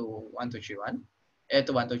x to 1231,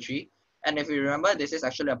 to 123. And if you remember, this is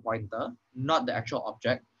actually a pointer, not the actual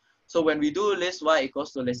object. So when we do list y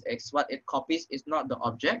equals to list x, what it copies is not the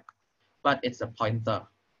object, but it's a pointer.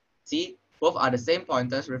 See, both are the same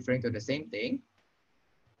pointers referring to the same thing.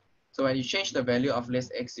 So when you change the value of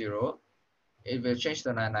list x0, it will change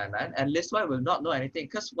to 999, and list y will not know anything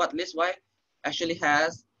because what list y actually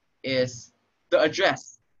has is the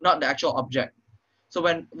address, not the actual object. So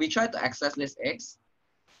when we try to access list x,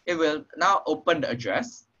 it will now open the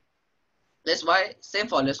address. List y, same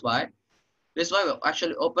for list y. List y will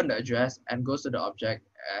actually open the address and goes to the object.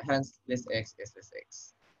 Hence, list x is list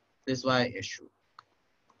x. List y is true.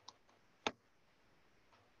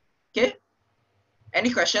 Okay.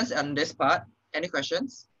 Any questions on this part? Any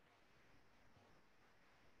questions?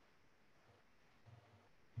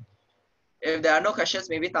 If there are no questions,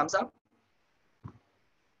 maybe thumbs up.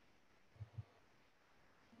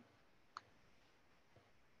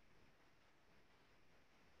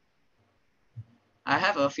 I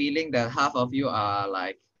have a feeling that half of you are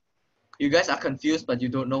like, you guys are confused, but you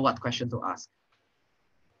don't know what question to ask.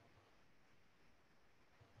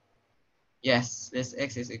 Yes, list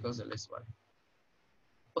x is equals to list y.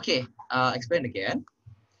 Okay, explain again.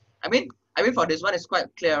 I mean for this one, it's quite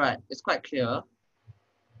clear, right? It's quite clear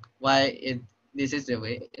why this is the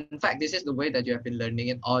way. In fact, this is the way that you have been learning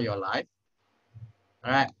it all your life.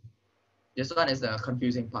 All right. This one is the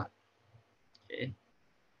confusing part. Okay.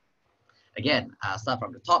 Again, I'll start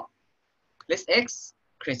from the top. List x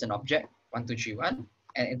creates an object 1231,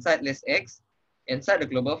 and inside list x, inside the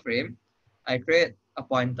global frame, I create a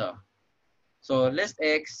pointer. So list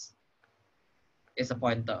x is a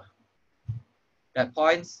pointer that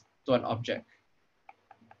points to an object.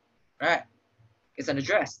 Right? It's an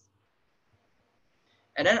address.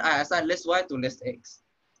 And then I assign list y to list x.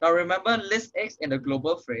 Now remember, list x in the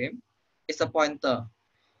global frame is a pointer.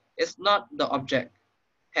 It's not the object.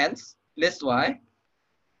 Hence, list y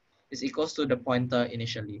is equals to the pointer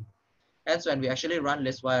initially. Hence, when we actually run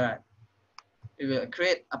list y, right, it will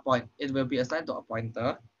create a point. It will be assigned to a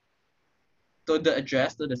pointer to the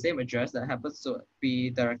address, to the same address that happens to be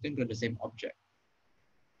directing to the same object.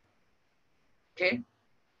 Okay.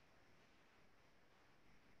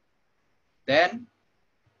 Then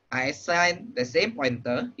I assign the same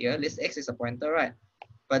pointer here. List x is a pointer, right?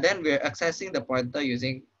 But then we're accessing the pointer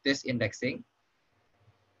using this indexing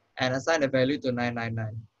and assign the value to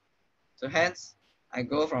 999. So hence, I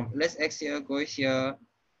go from list x here, go here,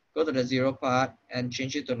 go to the 0 part and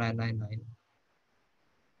change it to 999.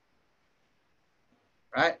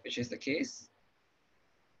 Right, which is the case.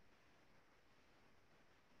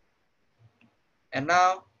 And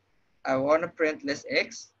now I want to print list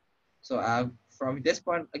x. So from this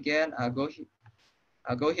point again, I'll go here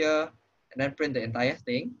and then print the entire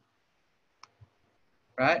thing.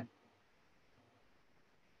 Right?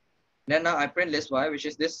 Then now I print list y, which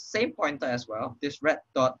is this same pointer as well, this red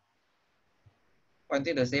dot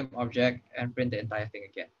pointing the same object, and print the entire thing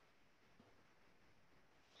again.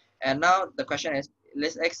 And now the question is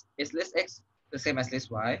list x the same as list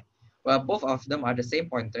y? Well, both of them are the same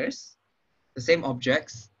pointers, the same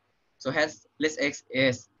objects. So hence list x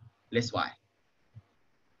is list y.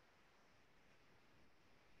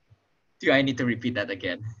 Do I need to repeat that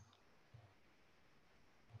again?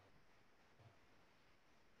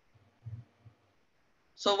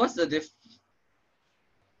 So what's the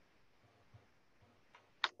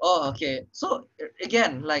Oh, okay. So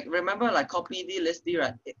again, like remember, like copy D, list D,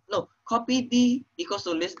 right? No, copy D equals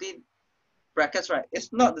to list D brackets, right?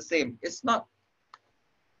 It's not the same. It's not.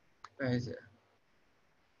 Where is it?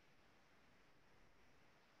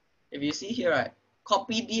 If you see here, right,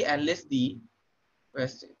 copy D and list D,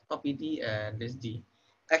 where's it? Copy D and list D,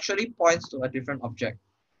 actually points to a different object.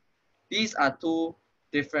 These are two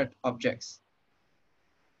different objects.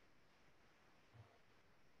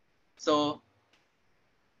 So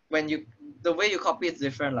when the way you copy is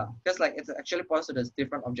different lah, because like it actually points to this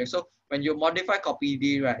different object. So when you modify copy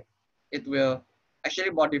D, right, it will actually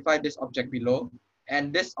modify this object below,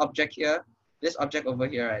 and this object here, this object over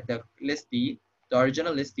here, right, the list D, the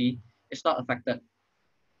original listee, is not affected.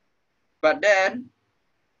 But then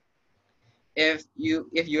if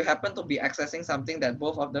you happen to be accessing something that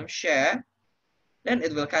both of them share, then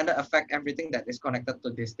it will kind of affect everything that is connected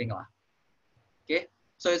to this thing lah. Okay,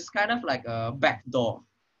 so it's kind of like a backdoor.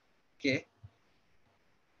 Okay,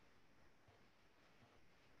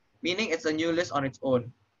 meaning it's a new list on its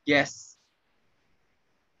own. Yes.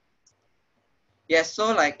 Yes,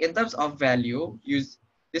 so like in terms of value, use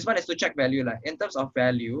this one is to check value. Like in terms of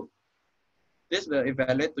value, this will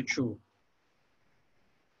evaluate to true.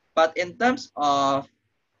 But in terms of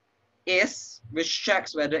is, which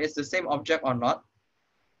checks whether it's the same object or not,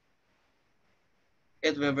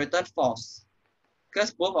 it will return false.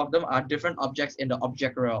 Because both of them are different objects in the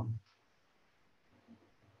object realm.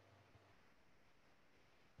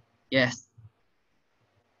 Yes.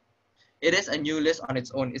 It is a new list on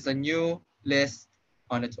its own. It's a new list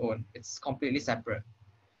on its own. It's completely separate.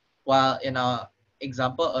 While in our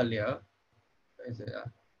example earlier, is it,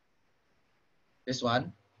 this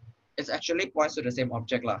one, it actually points to the same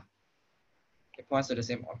object lah. It points to the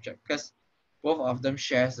same object because both of them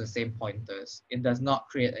shares the same pointers. It does not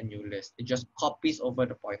create a new list. It just copies over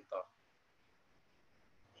the pointer.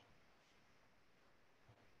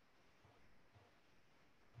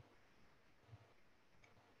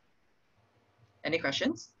 Any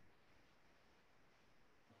questions?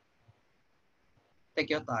 Take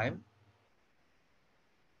your time.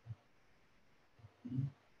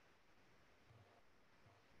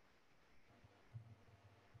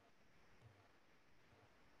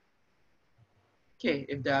 Okay,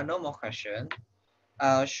 if there are no more questions,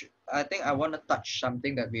 I think I want to touch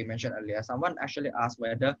something that we mentioned earlier. Someone actually asked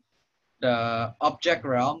whether the object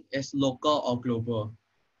realm is local or global.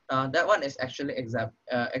 That one is actually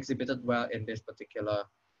exhibited well in this particular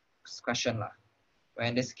question lah. Where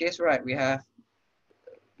in this case, right, we have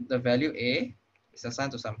the value A is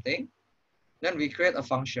assigned to something. Then we create a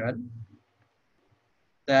function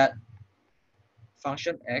that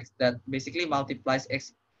function x that basically multiplies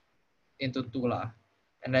x into 2 lah.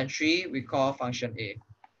 And then 3 we call function A.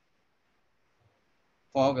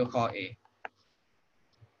 4 we'll call A.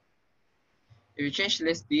 If you change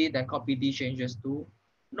list D, then copy D changes to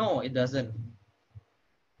no, it doesn't.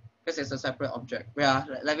 Because it's a separate object. Yeah,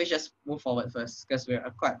 let me just move forward first because we're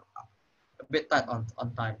quite a bit tight on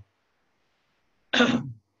time.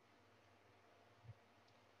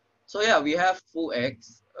 So yeah, we have full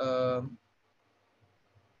X.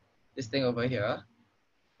 This thing over here.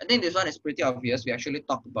 I think this one is pretty obvious. We actually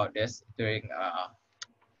talked about this during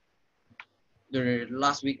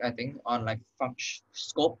last week, I think, on like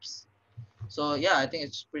scopes. So yeah, I think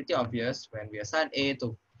it's pretty obvious when we assign A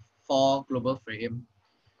to 4 global frame,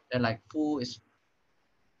 then like foo is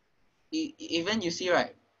even you see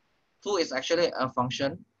right, foo is actually a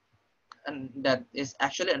function and that is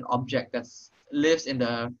actually an object that lives in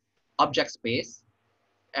the object space,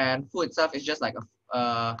 and foo itself is just like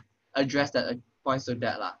a address that points to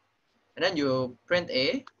that lah. And then you print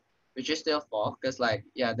A, which is still 4 because like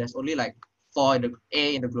yeah, there's only like 4 in the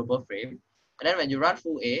A in the global frame. And then when you run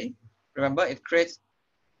foo A, remember it creates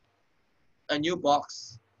a new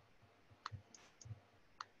box.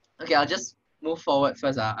 Okay, I'll just move forward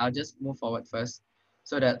first. I'll just move forward first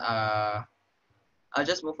so that I'll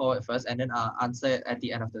just move forward first and then I'll answer it at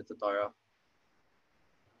the end of the tutorial.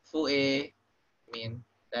 Full A mean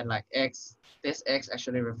then like X, this X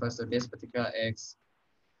actually refers to this particular X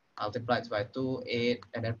multiplied by 2, 8,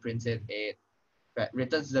 and then prints it 8. But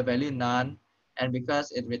returns the value none, and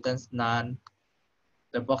because it returns none,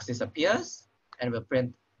 the box disappears and will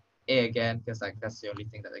print A again because like that's the only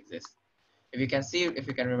thing that exists. If you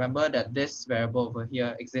can remember that this variable over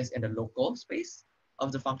here exists in the local space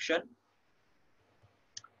of the function.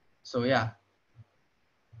 So yeah.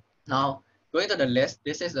 Now going to the list,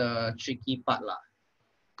 this is the tricky part lah.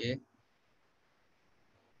 Okay.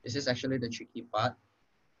 This is actually the tricky part.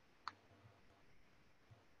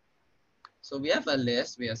 So we have a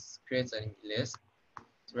list, we have created a list.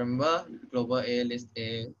 So remember global A, list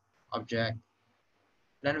A, object.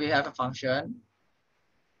 Then we have a function.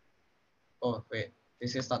 Oh wait,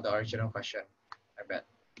 this is not the original question, I bet.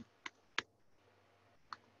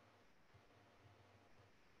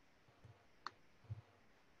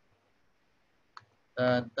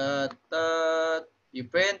 You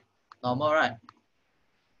print normal, right?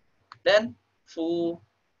 Then full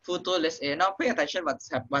to list A. Now pay attention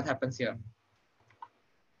what happens here.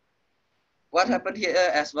 What happened here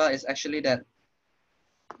as well is actually that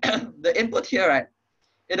the input here, right?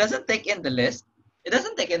 It doesn't take in the list. It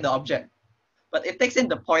doesn't take in the object, but it takes in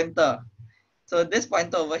the pointer. So this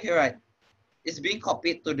pointer over here, right, is being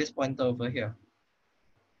copied to this pointer over here.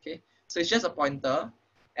 Okay. So it's just a pointer.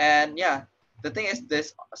 And yeah, the thing is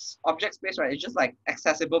this object space, right, it's just like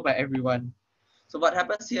accessible by everyone. So what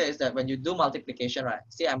happens here is that when you do multiplication, right,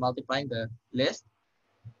 see I'm multiplying the list.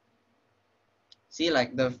 See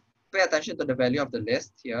like pay attention to the value of the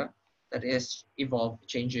list here that is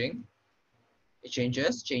changing. It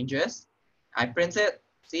changes. I print it.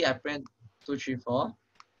 See, I print 2, 3, 4.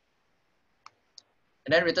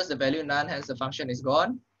 And then returns the value none, hence the function is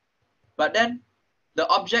gone. But then the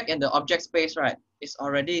object in the object space, right, is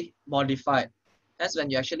already modified. Hence, when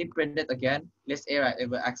you actually print it again, list A, right, it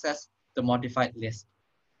will access the modified list.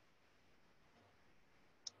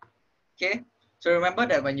 Okay, so remember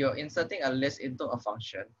that when you're inserting a list into a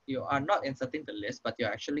function, you are not inserting the list, but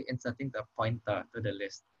you're actually inserting the pointer to the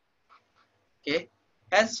list. Okay,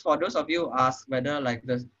 hence for those of you who ask whether like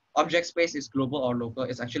the object space is global or local,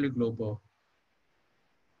 it's actually global.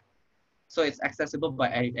 So it's accessible by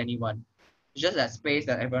anyone. It's just that space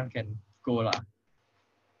that everyone can go lah.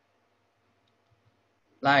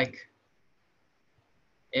 Like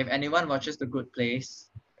if anyone watches The Good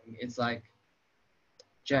Place, it's like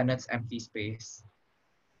Janet's empty space.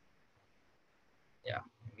 Yeah,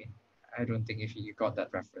 I mean, I don't think if you got that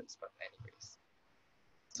reference, but anyways.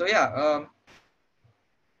 So yeah,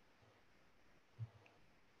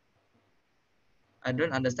 I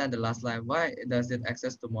don't understand the last line. Why does it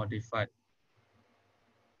access to modified?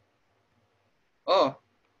 Oh,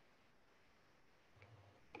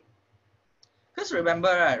 because remember,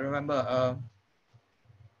 right? Remember,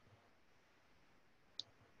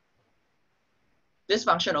 this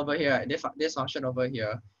function over here, right? This function over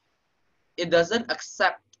here, it doesn't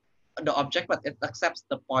accept the object, but it accepts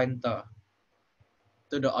the pointer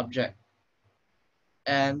to the object.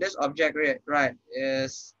 And this object, right,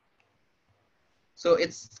 is, so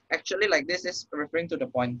it's actually like this is referring to the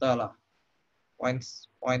pointer lah. Points,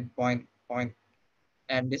 point.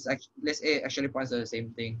 And this A actually points to the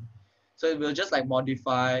same thing. So it will just like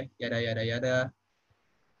modify, yada, yada, yada.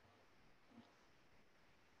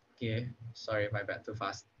 Okay, sorry, my bad, too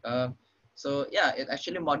fast. So yeah, it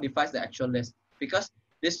actually modifies the actual list because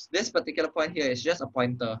this particular point here is just a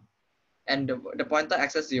pointer. And the pointer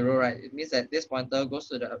access 0, right? It means that this pointer goes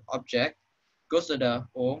to the object, goes to the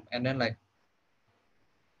home, and then like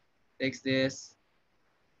takes this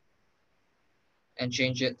and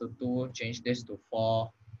change it to 2, change this to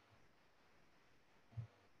 4.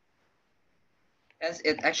 Hence,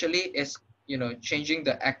 it actually is, changing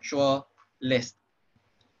the actual list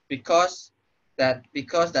because that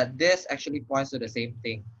this actually points to the same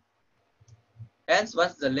thing. Hence,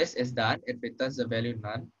 once the list is done, it returns the value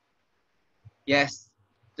none. Yes,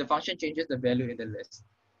 the function changes the value in the list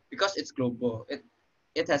because it's global.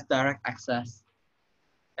 It has direct access.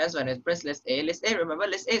 Hence, when it prints list A, remember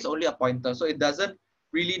list A is only a pointer, so it doesn't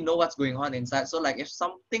really know what's going on inside. So like if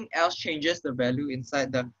something else changes the value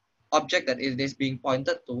inside the object that it is being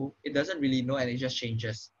pointed to, it doesn't really know and it just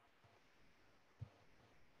changes.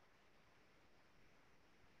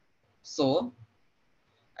 So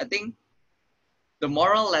I think the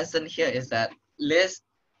moral lesson here is that list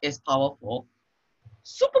is powerful,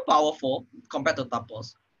 super powerful compared to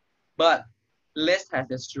tuples, but list has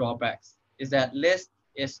its drawbacks. Is that list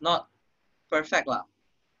is not perfect lah.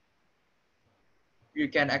 You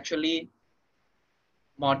can actually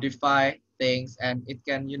modify things and it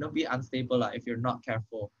can be unstable lah if you're not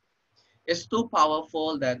careful. It's too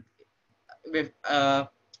powerful that with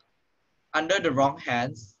under the wrong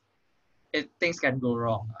hands, things can go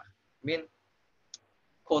wrong. I mean,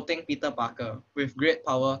 quoting Peter Parker, with great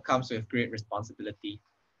power comes with great responsibility.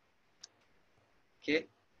 Okay,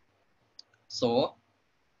 so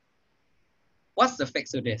what's the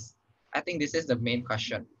fix to this? I think this is the main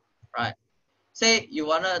question, right? Say you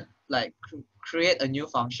wanna like create a new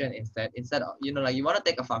function instead of like you wanna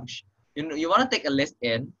take a function, you wanna take a list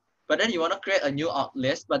in, but then you wanna create a new out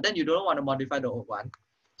list, but then you don't want to modify the old one.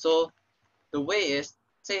 So the way is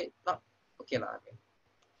okay lah.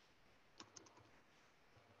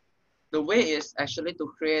 The way is actually to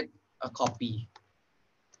create a copy.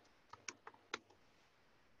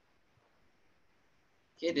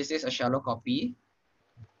 Okay, this is a shallow copy.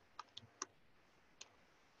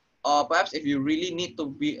 Or perhaps if you really need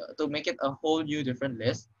to make it a whole new different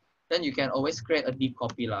list, then you can always create a deep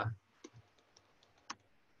copy lah.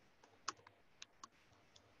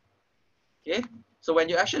 Okay, so when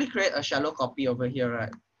you actually create a shallow copy over here,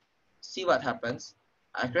 right? See what happens.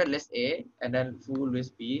 I create list A and then full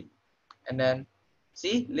list B, and then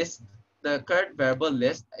see the current variable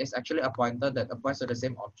list is actually a pointer that points to the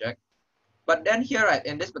same object. But then here, right,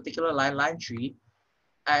 in this particular line 3,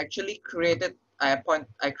 I actually created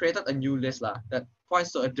a new list lah that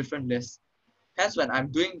points to a different list. Hence, when I'm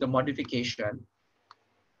doing the modification,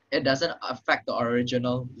 it doesn't affect the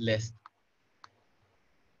original list.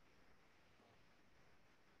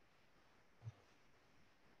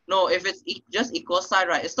 No, if it's just equal sign,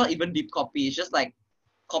 right, it's not even deep copy. It's just like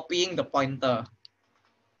copying the pointer.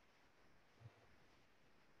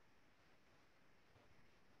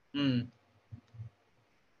 Hmm.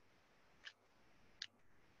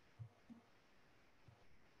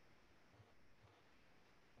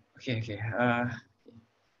 Okay, okay.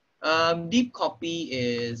 Deep copy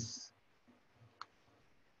is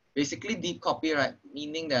basically deep copy, right?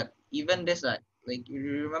 Meaning that even this, right, like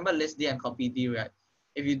you remember list D and copy D, right?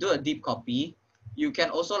 If you do a deep copy, you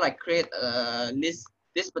can also like create a list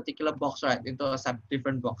this particular box, right, into a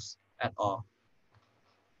different box at all.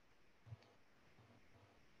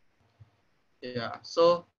 Yeah.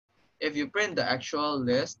 So if you print the actual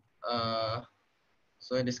list,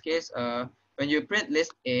 so in this case, when you print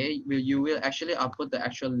list A, you will actually output the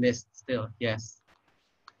actual list still. Yes.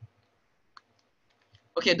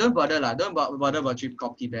 Okay, don't bother lah. Don't bother about deep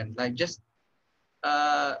copy then. Like just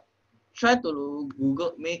uh try to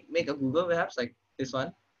Google make a Google perhaps like this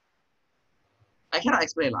one. I cannot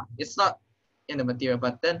explain lah. It's not in the material,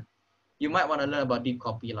 but then you might want to learn about deep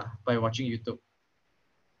copy lah by watching YouTube.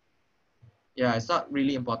 Yeah, it's not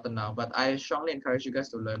really important now, but I strongly encourage you guys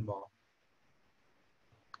to learn more.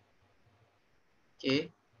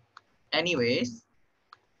 Okay. Anyways,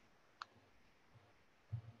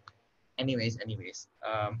 anyways.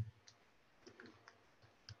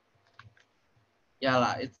 Yeah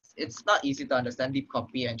lah. It's not easy to understand deep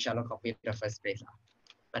copy and shallow copy in the first place lah.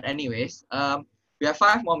 But anyways, we have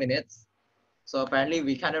 5 more minutes. So apparently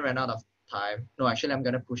we kind of ran out of time. No, actually I'm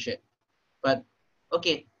gonna push it. But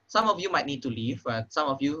okay, some of you might need to leave, but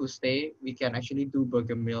some of you who stay, we can actually do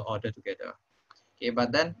burger meal order together. Okay,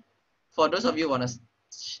 but then for those of you who want to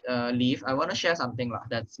leave, I want to share something lah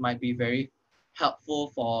that might be very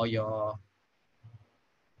helpful for your.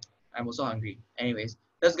 I'm also hungry. Anyways,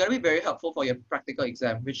 that's gonna be very helpful for your practical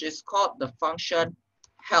exam, which is called the function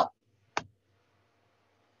help.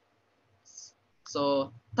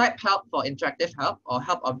 So type help for interactive help or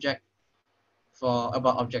help object for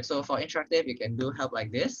about object. So for interactive, you can do help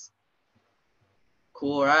like this.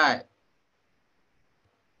 Cool, right?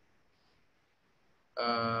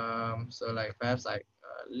 So like perhaps like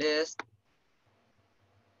list,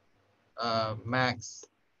 max.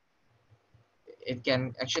 It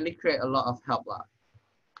can actually create a lot of help lah,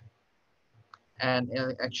 and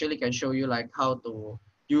it actually can show you like how to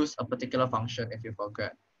use a particular function if you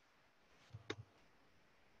forget.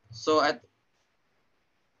 So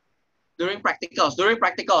during practicals,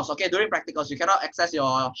 you cannot access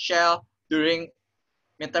your shell during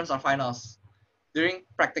midterms or finals. During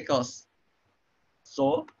practicals,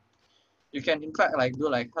 so you can in fact like do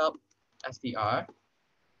like help str.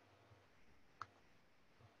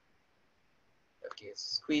 Okay,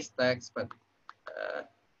 squeeze text, but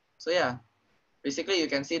so yeah, basically you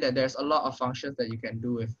can see that there's a lot of functions that you can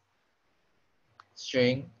do with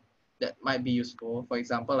string that might be useful. For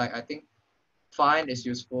example, like I think find is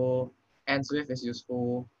useful, ends with is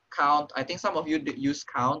useful, count. I think some of you use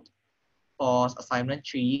count for assignment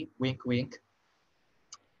 3, wink wink.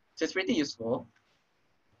 So it's pretty useful.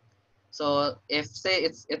 So if say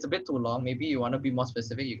it's a bit too long, maybe you want to be more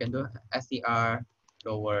specific, you can do str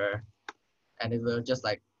lower, and it will just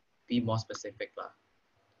like be more specific lah.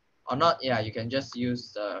 Or not, yeah, you can just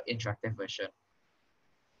use the interactive version.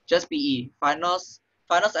 Just PE. Finals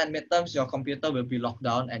and midterms, your computer will be locked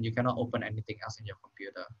down and you cannot open anything else in your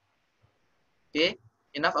computer. Okay,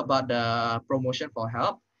 enough about the promotion for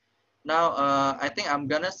help. Now, I think I'm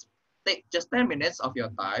gonna take just 10 minutes of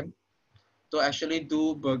your time to actually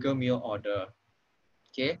do burger meal order.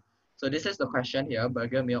 Okay, so this is the question here,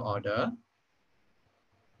 burger meal order.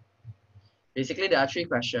 Basically, there are 3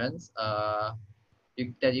 questions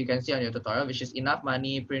that you can see on your tutorial, which is enough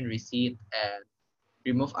money, print receipt, and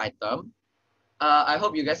remove item. I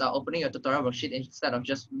hope you guys are opening your tutorial worksheet instead of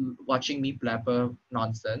just watching me blabber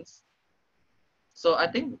nonsense. So I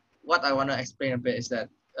think what I want to explain a bit is that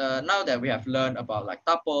now that we have learned about like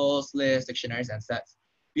tuples, lists, dictionaries, and sets,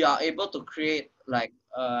 we are able to create like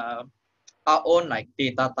our own like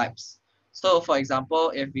data types. So for example,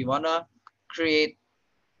 if we want to create,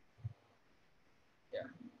 yeah,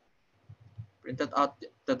 printed out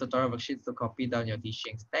the tutorial worksheets to copy down your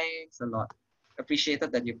teachings. Thanks a lot.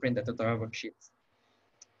 Appreciated that you print the tutorial worksheets.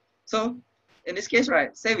 So in this case,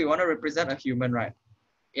 right, say we want to represent a human, right,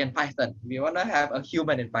 in Python. We want to have a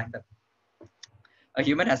human in Python. A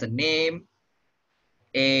human has a name,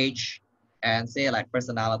 age, and say like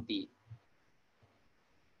personality,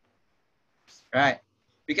 right?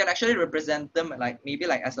 we can actually represent them like maybe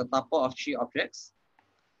like as a tuple of 3 objects,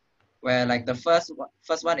 where like the first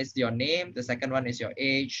one is your name, the second one is your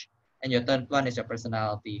age, and your third one is your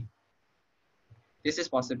personality. This is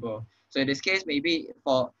possible. So in this case, maybe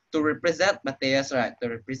for to represent Matthias, right, to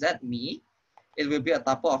represent me, it will be a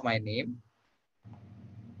tuple of my name.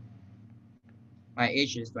 My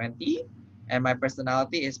age is 20, and my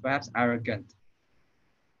personality is perhaps arrogant.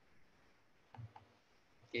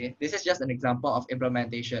 Okay, this is just an example of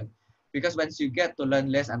implementation, because once you get to learn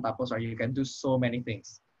lists and tuples, right, you can do so many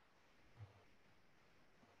things.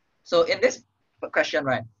 So in this question,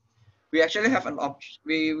 right, we actually have an option.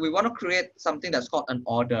 We want to create something that's called an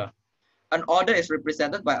order. An order is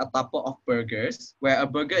represented by a tuple of burgers, where a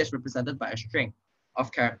burger is represented by a string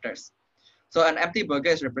of characters. So an empty burger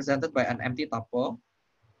is represented by an empty tuple.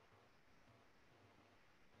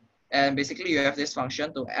 And basically you have this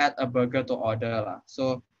function to add a burger to order.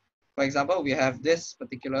 So for example, we have this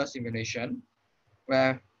particular simulation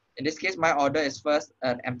where in this case, my order is first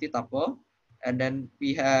an empty tuple, and then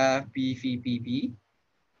we have BVPB,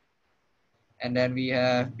 and then we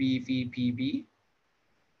have BVPB,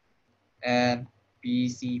 and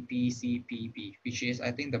BCPCPB, which is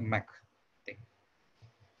I think the Mac thing.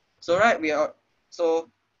 So right,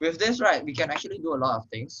 with this, right, we can actually do a lot of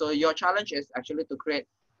things. So your challenge is actually to create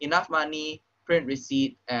enough money, print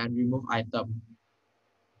receipt, and remove item.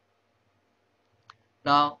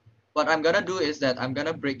 Now, what I'm gonna do is that I'm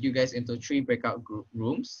gonna break you guys into 3 breakout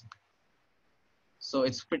rooms. So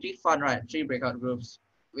it's pretty fun, right? 3 breakout groups.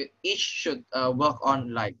 Each should work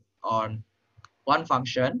on one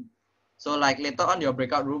function. So like later on your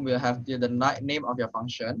breakout room will have the name of your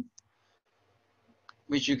function,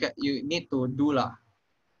 which you need to do lah.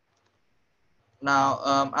 Now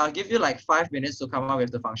I'll give you like 5 minutes to come up with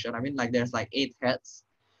the function. I mean like there's like 8 heads.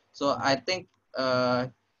 So I think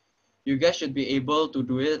you guys should be able to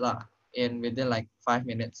do it lah within like 5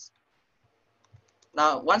 minutes.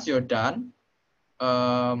 Now once you're done,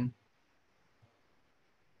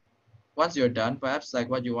 perhaps like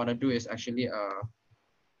what you want to do is actually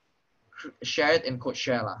share it in code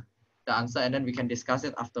share lah, the answer, and then we can discuss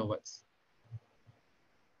it afterwards.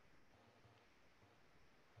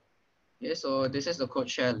 Okay, so this is the code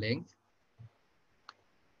share link.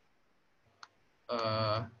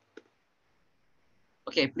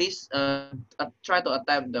 Okay, please try to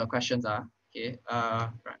attempt the questions. Okay,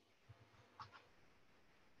 right.